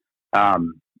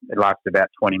 It lasted about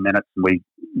 20 minutes, and we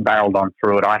bailed on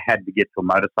through it. I had to get to a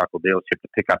motorcycle dealership to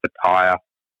pick up a tyre.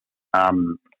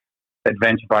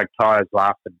 Adventure bike tyres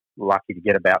lasted, lucky to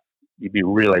get about, you'd be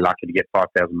really lucky to get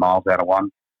 5,000 miles out of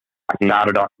one. I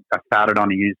started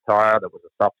on a used tyre that was a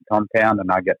soft compound,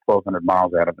 and I got 1,200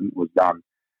 miles out of it, and it was done.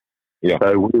 Yeah.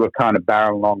 So we were kind of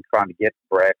barreling along trying to get to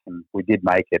Breck, and we did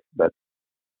make it, but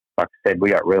like I said, we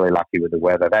got really lucky with the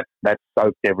weather. That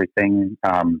soaked everything.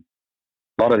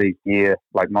 A lot of these gear,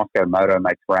 like Moscow Moto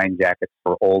makes rain jackets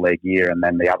for all their gear, and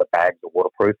then the other bags are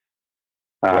waterproof.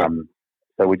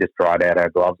 So we just dried out our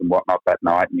gloves and whatnot that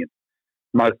night. And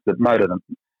most of them,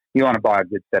 you want to buy a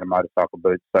good set of motorcycle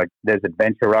boots. So there's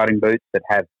adventure riding boots that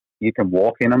you can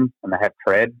walk in them and they have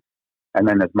tread. And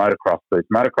then there's motocross boots.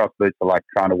 Motocross boots are like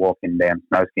trying to walk in damn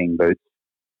snow skiing boots.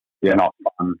 They're not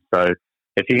fun. So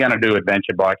if you're going to do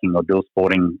adventure biking or dual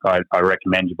sporting, I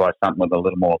recommend you buy something with a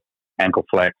little more ankle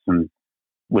flex and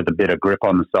with a bit of grip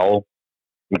on the sole.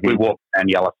 We walk around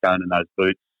Yellowstone in those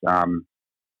boots.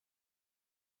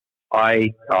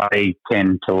 I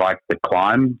tend to like the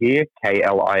Klim gear,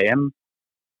 KLIM.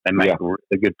 They make a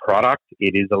really good product.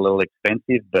 It is a little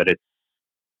expensive, but it's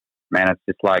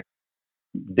just like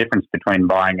the difference between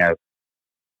buying a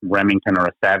Remington or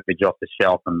a Savage off the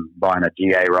shelf and buying a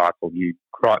GA rifle. You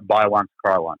buy once,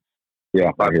 cry once.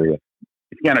 Yeah, I hear you.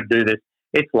 If you're going to do this,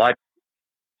 it's like,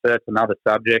 so that's another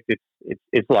subject.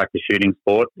 It's like the shooting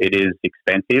sport. It is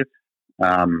expensive.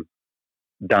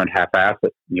 Don't half-ass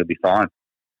it. You'll be fine.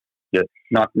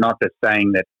 Not just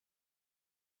saying that.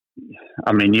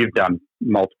 I mean, you've done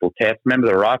multiple tests. Remember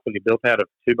the rifle you built out of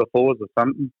 2x4s or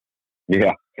something?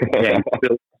 Yeah.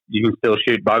 You can still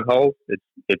shoot bug holes.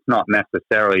 It's not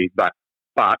necessarily, but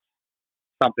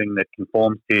something that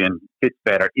conforms to you and fits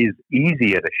better is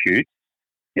easier to shoot.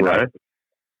 You know,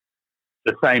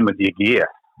 the same with your gear.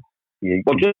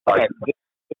 Just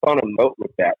on a note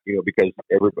with that, because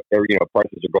every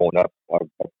prices are going up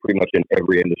pretty much in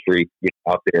every industry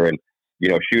out there, and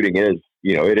shooting is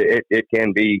it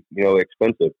can be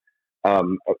expensive.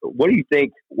 What do you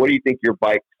think your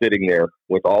bike sitting there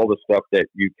with all the stuff that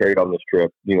you carried on this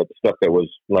trip, the stuff that was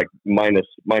like minus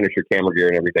your camera gear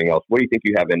and everything else, what do you think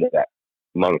you have into that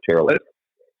monetarily?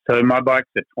 So my bike's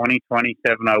a 2020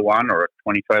 701 or a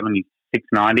 2020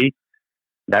 690.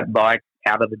 That bike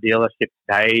out of the dealership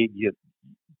today, your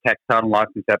tax title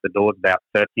license out the door is about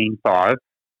 $13,500.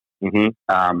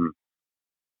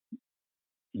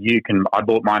 I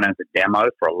bought mine as a demo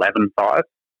for $11,500.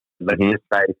 Let's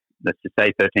just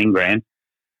say $13,000.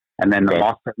 And then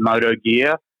the Moto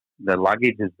gear, the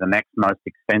luggage is the next most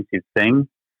expensive thing.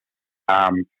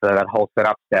 So that whole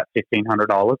setup's about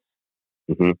 $1,500.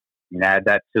 You add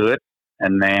that to it,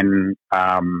 and then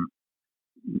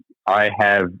I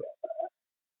have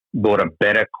bought a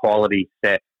better quality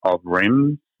set of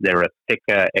rims. They're a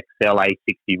thicker XL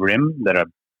A60 rim that are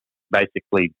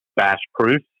basically bash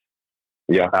proof.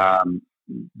 Yeah.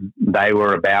 They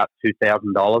were about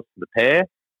 $2,000 for the pair.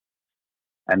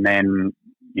 And then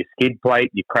your skid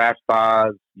plate, your crash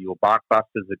bars, your bark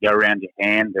busters that go around your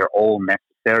hand, they're all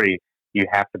necessary. You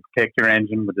have to protect your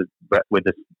engine with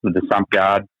the sump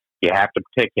guard. You have to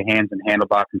protect your hands and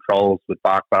handlebar controls with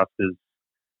bark busters.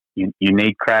 You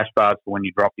need crash bars for when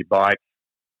you drop your bike.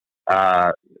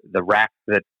 The rack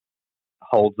that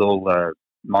holds all the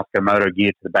Moscow Moto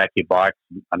gear to the back of your bike,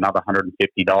 another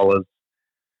 $150.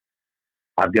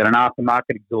 I've got an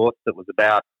aftermarket exhaust that was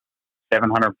about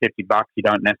 $750. You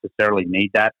don't necessarily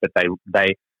need that, but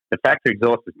the factory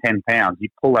exhaust is 10 pounds. You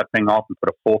pull that thing off and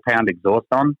put a 4-pound exhaust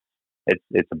on,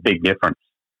 it's a big difference.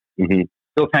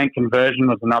 Fuel tank conversion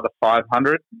was another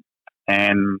 $500,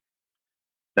 and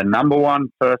the number one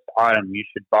first item you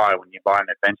should buy when you buy an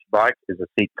adventure bike is a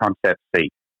seat concept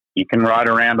seat. You can ride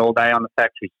around all day on the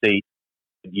factory seat,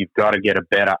 but you've got to get a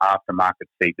better aftermarket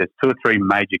seat. There's 2 or 3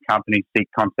 major companies. Seat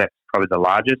Concept's probably the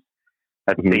largest.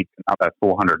 That seat's another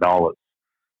 $400.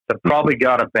 So probably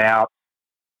got about,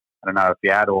 I don't know, if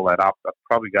you add all that up, I've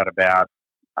probably got about,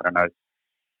 I don't know,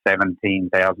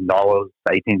 $17,000,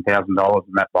 $18,000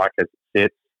 in that bike as it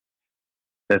sits.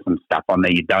 There's some stuff on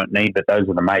there you don't need, but those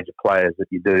are the major players that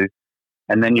you do.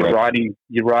 And then your riding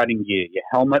gear, your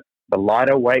helmet, the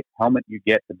lighter weight helmet you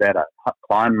get, the better.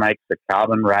 Klim makes the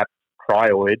carbon wrap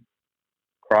cryoids,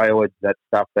 that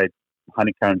stuff,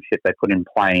 honeycomb shit they put in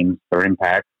planes for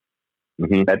impact.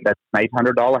 Mm-hmm. That's an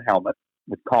 $800 helmet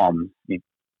with comms. If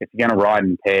you're going to ride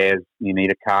in pairs, you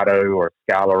need a Kato or a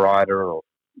Scala rider, or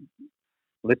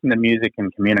listen to music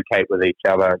and communicate with each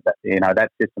other. That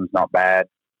system's not bad.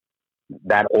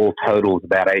 That all totals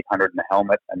about $800 in a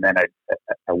helmet, and then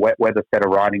a wet weather set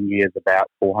of riding gear is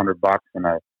about $400, and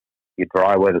your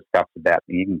dry weather stuff's about,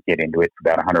 you can get into it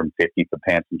for about $150 for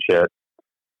pants and shirt.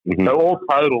 Mm-hmm. So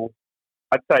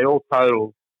I'd say all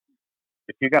total,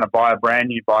 if you're going to buy a brand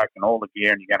new bike and all the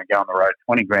gear and you're going to go on the road,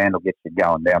 $20,000 will get you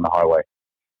going down the highway.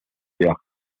 Yeah.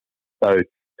 So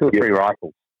 2 or 3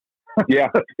 rifles. yeah,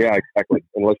 exactly.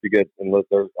 Unless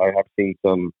I have seen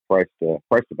some priced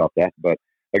about that, but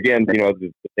again, the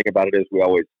thing about it is we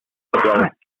always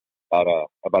about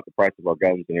the price of our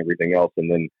guns and everything else, and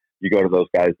then you go to those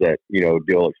guys that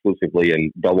deal exclusively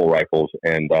in double rifles,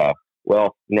 and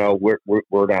well, no, we're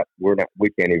not we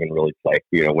can't even really play.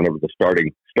 Whenever the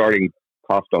starting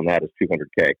cost on that is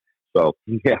 $200,000. So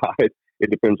yeah, it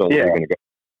depends on where you're going to go.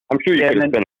 I'm sure you could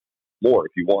spend more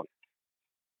if you want.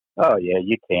 Oh yeah,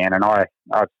 you can, and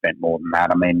I've spent more than that.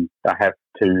 I mean, I have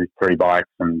 2, 3 bikes,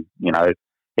 and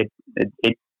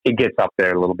it gets up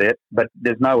there a little bit, but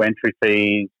there's no entry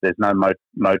fees, there's no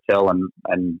motel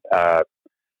and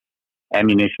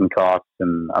ammunition costs,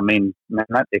 and I mean,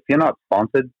 if you're not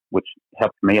sponsored, which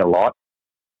helps me a lot,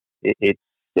 it's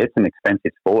an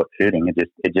expensive sport, shooting. It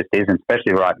just isn't,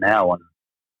 especially right now when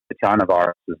the China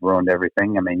virus has ruined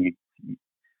everything. I mean,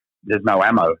 there's no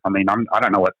ammo. I mean, I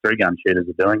don't know what 3-gun shooters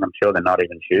are doing. I'm sure they're not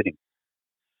even shooting.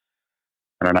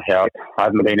 I don't know how. I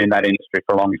haven't been in that industry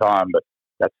for a long time, but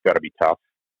that's got to be tough.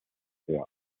 Yeah.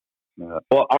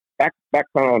 Well, back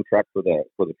kind of on track for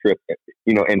the trip.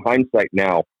 In hindsight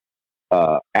now,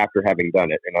 after having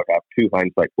done it, and I have 2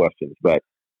 hindsight questions, but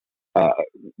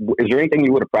is there anything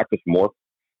you would have practiced more?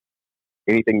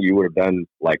 Anything you would have done,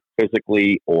 like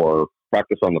physically or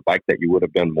practice on the bike, that you would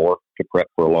have done more to prep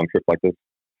for a long trip like this?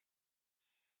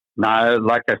 No,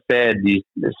 like I said, you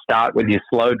start with your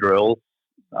slow drills.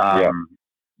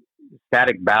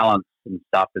 Static balance and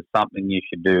stuff is something you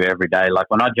should do every day. Like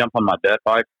when I jump on my dirt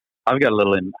bike, I've got a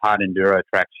little hard enduro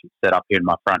track set up here in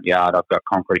my front yard. I've got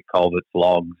concrete culverts,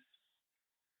 logs,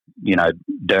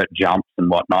 dirt jumps and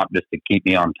whatnot, just to keep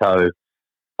me on toe.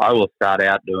 I will start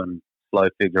out doing slow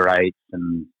figure 8s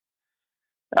and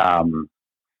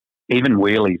even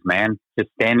wheelies, man.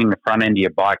 Just standing the front end of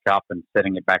your bike up and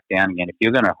setting it back down again. If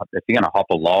you're gonna hop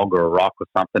a log or a rock or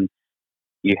something,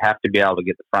 you have to be able to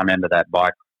get the front end of that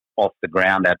bike off the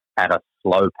ground at a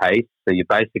slow pace. So you're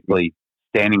basically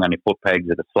standing on your foot pegs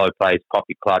at a slow pace, pop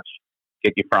your clutch,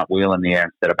 get your front wheel in the air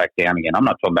and set it back down again. I'm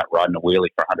not talking about riding a wheelie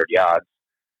for 100 yards.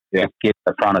 Yeah. Just get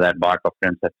the front of that bike off there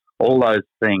and set all those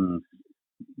things,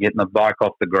 getting the bike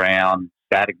off the ground,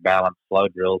 static balance, slow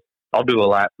drills. I'll do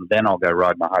all that, and then I'll go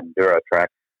ride my hard enduro track.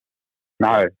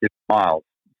 No, just miles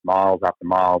after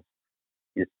miles.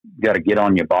 You just got to get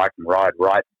on your bike and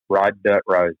ride dirt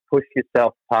roads. Push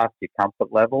yourself past your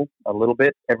comfort level a little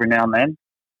bit every now and then.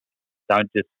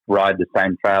 Don't just ride the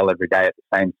same trail every day at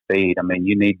the same speed. I mean,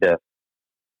 you need to,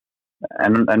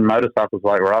 and motorcycles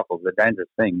like rifles are dangerous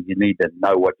things. You need to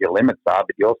know what your limits are,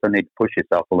 but you also need to push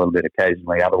yourself a little bit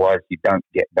occasionally. Otherwise, you don't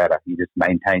get better. You just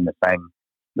maintain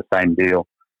the same deal.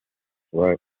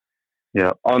 Right.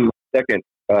 Yeah. On the second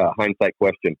hindsight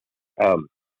question,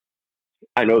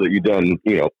 I know that you've done,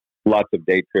 lots of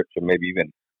day trips or maybe even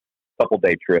a couple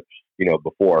day trips,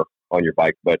 before on your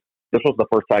bike, but this was the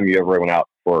first time you ever went out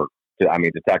to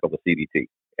tackle the CDT.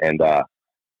 And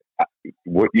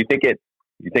what you think it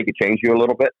changed you a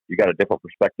little bit? You got a different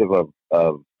perspective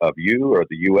of you or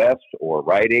the U.S. or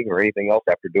riding or anything else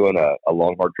after doing a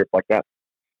long, hard trip like that?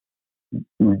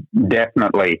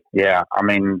 Definitely. Yeah. I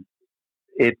mean,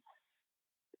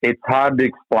 it's hard to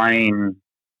explain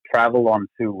travel on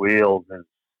 2 wheels and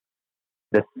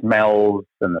the smells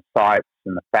and the sights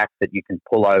and the fact that you can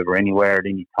pull over anywhere at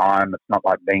any time. It's not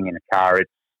like being in a car.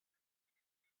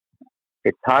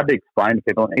 It's hard to explain to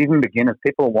people, even beginners.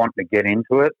 People want to get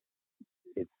into it.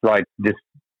 It's like just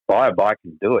buy a bike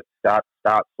and do it. Start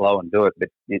slow and do it. But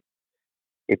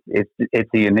it's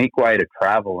a unique way to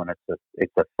travel, and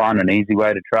it's a fun and easy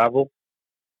way to travel.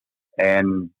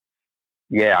 And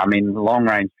yeah, I mean, long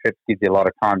range trips gives you a lot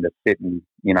of time to sit and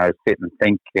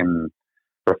think and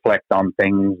reflect on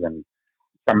things. And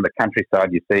some of the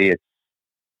countryside you see,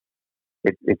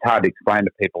 it's hard to explain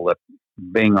to people that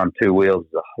being on 2 wheels,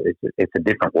 it's a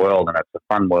different world, and it's a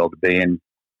fun world to be in.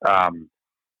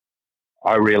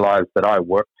 I realized that I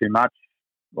work too much.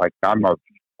 Like I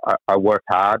work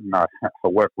hard and I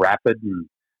work rapid, and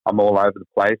I'm all over the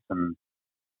place. And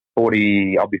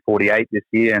I'll be 48 this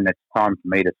year, and it's time for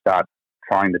me to start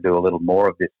trying to do a little more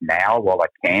of this now while I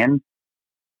can.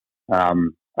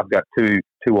 I've got two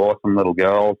awesome little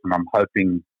girls, and I'm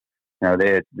hoping,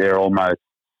 they're almost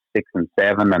 6 and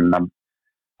 7, and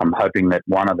I'm hoping that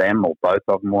one of them or both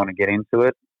of them want to get into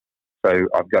it. So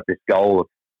I've got this goal of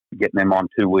getting them on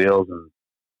 2 wheels and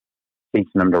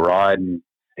teaching them to ride, and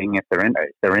seeing if they're into it.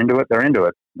 If they're into it, they're into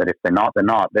it. But if they're not, they're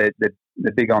not. They're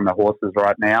big on the horses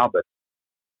right now, but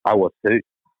I was too.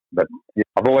 But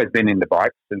I've always been into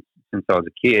bikes since I was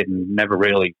a kid, and never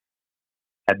really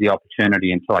had the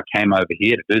opportunity until I came over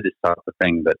here to do this type of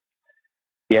thing. But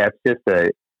yeah,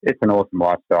 it's an awesome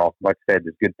lifestyle. Like I said,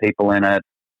 there's good people in it.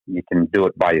 You can do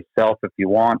it by yourself if you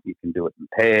want. You can do it in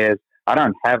pairs. I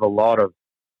don't have a lot of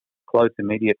close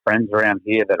immediate friends around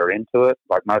here that are into it.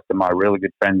 Like, most of my really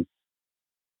good friends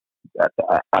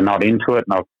are not into it,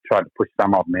 and I've tried to push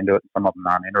some of them into it. Some of them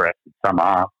aren't interested. Some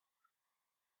are.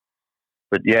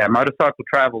 But yeah, motorcycle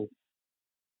travel,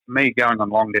 for me, going on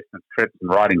long distance trips and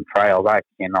riding trails, I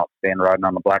cannot stand riding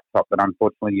on the blacktop. But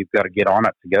unfortunately, you've got to get on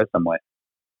it to go somewhere.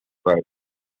 Right.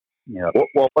 Yeah.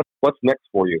 Well, what's next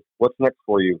for you? What's next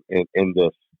for you in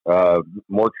this?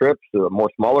 More trips, more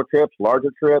smaller trips,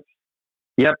 larger trips?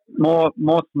 Yep, more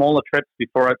smaller trips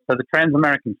before it. So the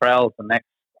Trans-American Trail is the next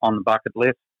on the bucket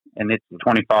list, and it's a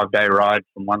 25-day ride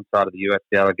from one side of the US to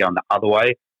the other, going the other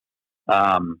way.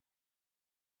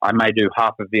 I may do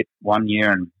half of it one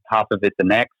year and half of it the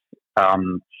next.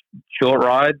 Short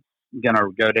rides, I'm going to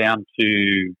go down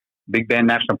to Big Bend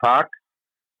National Park.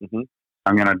 Mm-hmm.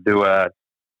 I'm going to do a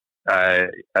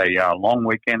long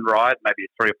weekend ride, maybe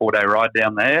a 3 or 4 day ride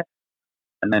down there.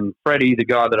 And then Freddie, the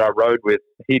guy that I rode with,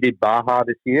 he did Baja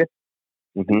this year.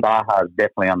 Mm-hmm. Baja is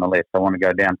definitely on the list. I want to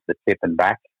go down to the tip and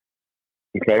back.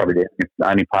 Okay. Probably the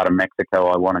only part of Mexico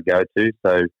I want to go to.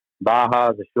 So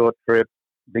Baja is a short trip.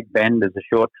 Big Bend is a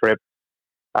short trip.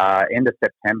 End of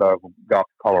September, we'll go up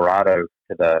to Colorado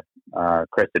to the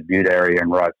Crested Butte area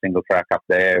and ride single track up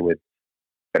there with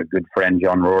got a good friend,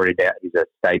 John Rory. He's a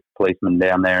state policeman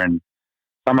down there in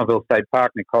Somerville State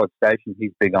Park near College Station.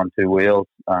 He's big on 2 wheels.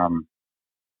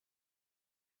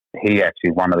 He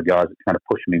actually one of the guys that's kind of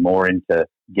pushing me more into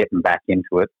getting back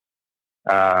into it.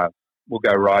 We'll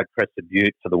go ride Crested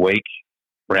Butte for the week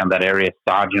around that area,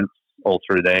 Sargents, all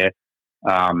through there.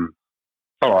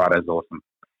 Colorado's awesome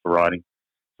for riding.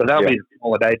 So that'll be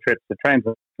smaller day trips. The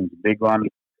Trans-American's a big one.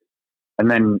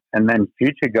 And then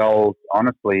future goals,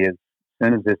 honestly, is as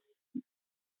soon as this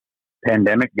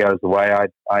pandemic goes away,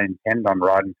 I intend on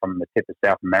riding from the tip of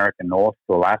South America north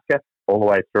to Alaska, all the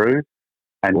way through.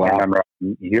 I intend on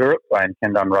riding Europe. I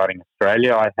intend on riding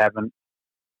Australia. I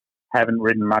haven't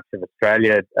ridden much of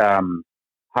Australia.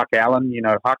 Huck Allen,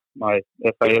 Huck, my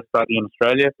SAS buddy in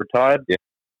Australia, retired. Yeah,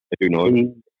 I do know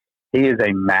him. He is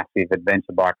a massive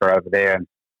adventure biker over there, and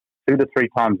 2 to 3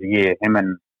 times a year, him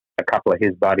and a couple of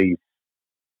his buddies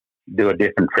do a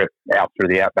different trip out through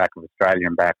the outback of Australia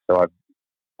and back. So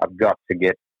I've got to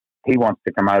get. He wants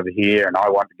to come over here, and I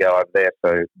want to go over there.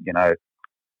 So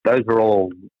those are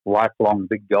all lifelong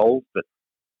big goals, but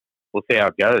we'll see how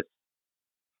it goes.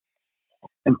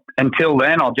 And until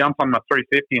then, I'll jump on my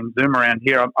 350 and zoom around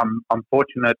here. I'm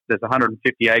fortunate. There's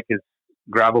 150 acres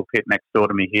gravel pit next door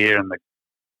to me here, and the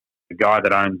guy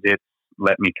that owns it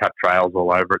let me cut trails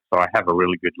all over it, so I have a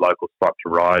really good local spot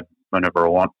to ride whenever I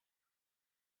want.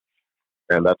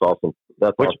 And that's awesome.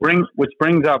 Which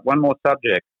brings up one more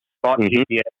subject: Spot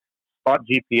Mm-hmm. GPS, Spot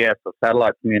GPS or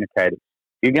satellite communicators.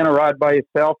 If you're going to ride by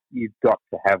yourself, you've got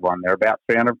to have one. They're about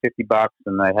 $350,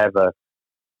 and they have a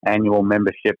annual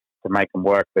membership to make them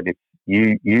work. But if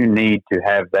you need to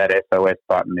have that SOS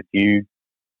button, if you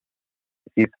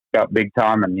up big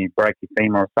time and you break your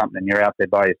femur or something and you're out there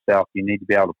by yourself, you need to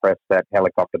be able to press that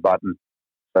helicopter button.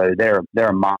 So they're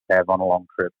a must-have on a long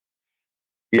trip.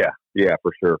 Yeah,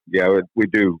 for sure. Yeah, we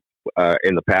do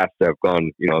in the past have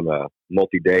gone, on the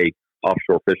multi-day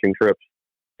offshore fishing trips,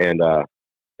 and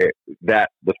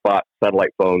the spot,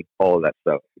 satellite phone, all of that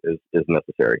stuff is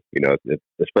necessary.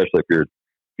 Especially if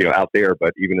you're out there,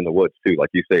 but even in the woods too.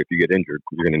 Like you say, if you get injured,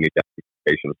 you're going to need that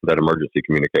communication, that emergency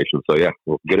communication. So yeah,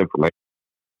 good information.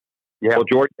 Yeah. Well,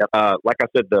 George, like I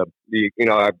said,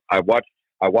 I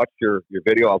watched your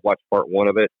video. I've watched part 1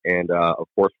 of it, and of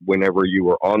course, whenever you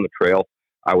were on the trail,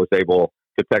 I was able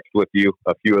to text with you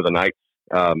a few of the nights.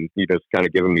 You just kind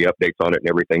of giving me updates on it and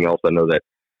everything else. I know that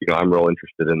I'm real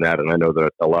interested in that, and I know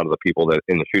that a lot of the people that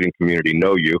in the shooting community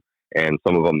know you, and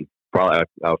some of them probably.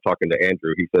 I was talking to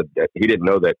Andrew. He said that he didn't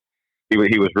know that. He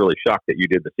was really shocked that you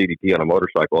did the CDT on a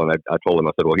motorcycle, and I told him,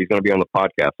 I said, well, he's going to be on the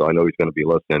podcast, so I know he's going to be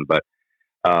listening, but.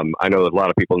 I know that a lot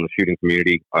of people in the shooting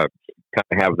community kind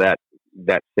of have that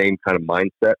same kind of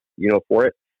mindset, for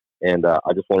it. And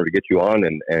I just wanted to get you on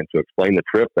and to explain the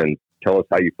trip and tell us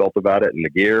how you felt about it and the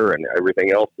gear and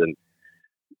everything else. And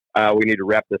we need to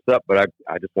wrap this up, but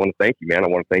I just want to thank you, man. I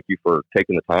want to thank you for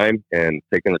taking the time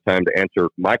to answer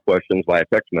my questions via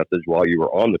text message while you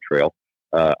were on the trail.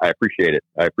 I appreciate it.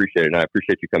 And I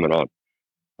appreciate you coming on.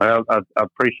 Well, I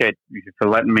appreciate you for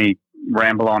letting me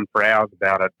ramble on for hours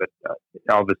about it, but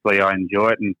obviously I enjoy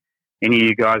it. And any of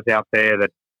you guys out there that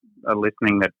are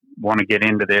listening that want to get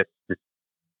into this, just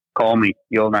call me.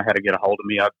 You'll know how to get a hold of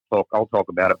me. I'll talk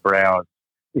about it for hours.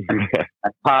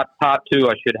 Part 2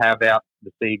 I should have out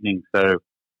this evening, so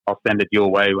I'll send it your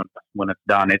way when it's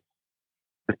done. It's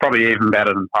probably even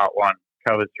better than part 1.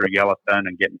 Covers through Yellowstone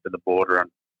and getting to the border and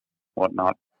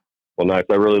whatnot. Well, nice.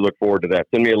 I really look forward to that.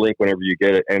 Send me a link whenever you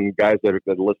get it. And guys that are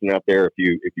listening out there, if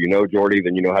you know Jordy,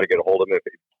 then you know how to get a hold of him.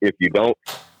 If you don't,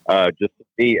 just send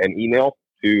me an email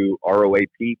to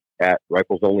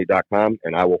roap@riflesonly.com,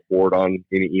 and I will forward on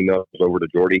any emails over to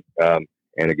Jordy.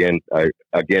 And again,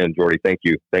 Jordy, thank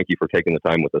you for taking the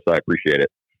time with us. I appreciate it.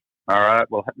 All right.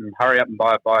 Well, hurry up and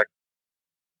buy a bike.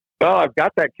 Well, I've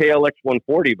got that KLX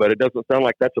 140, but it doesn't sound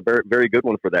like that's a very, very good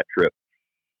one for that trip.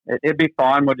 It'd be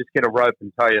fine. We'll just get a rope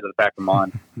and tie you to the back of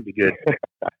mine. It'd be good.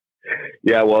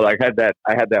 Yeah. Well, I had that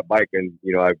bike, and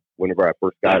whenever I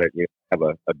first got it, I have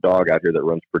a dog out here that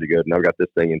runs pretty good, and I've got this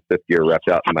thing in 5th gear wrapped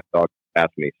out, and my dog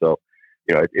passed me. So,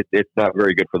 it's not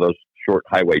very good for those short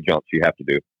highway jumps you have to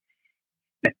do.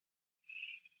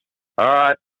 All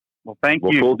right. Well, thank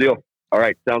you. Cool deal. All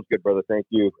right. Sounds good, brother. Thank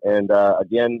you. And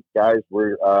again, guys,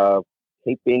 we're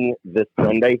taping this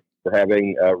Sunday. We're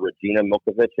having Regina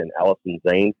Milkovich and Allison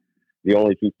Zane, the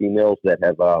only 2 females that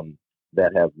have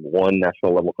won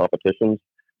national level competitions.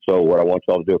 So what I want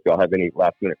y'all to do, if y'all have any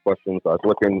last minute questions, I was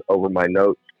looking over my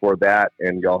notes for that,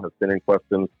 and y'all have sent in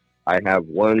questions. I have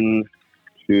 1,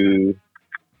 2,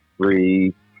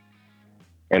 3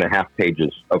 and a half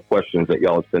pages of questions that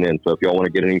y'all have sent in. So if y'all want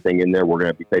to get anything in there, we're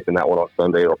going to be taping that one on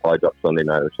Sunday. It'll probably drop Sunday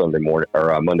night or Sunday morning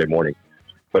or Monday morning.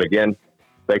 But again,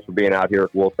 thanks for being out here.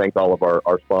 We'll thank all of our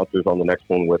sponsors on the next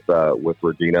one with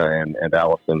Regina and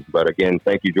Allison. But again,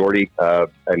 thank you, Jordy,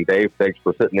 and Dave. Thanks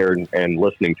for sitting there and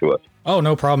listening to us. Oh,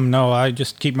 no problem. No, I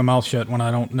just keep my mouth shut when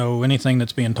I don't know anything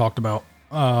that's being talked about.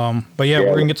 But yeah,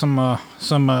 we're gonna get some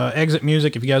exit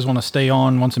music if you guys want to stay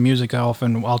on once the music's off,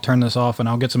 and I'll turn this off and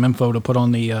I'll get some info to put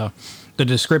on the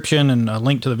description and a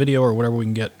link to the video or whatever we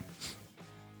can get.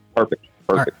 Perfect.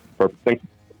 Perfect. Thank you.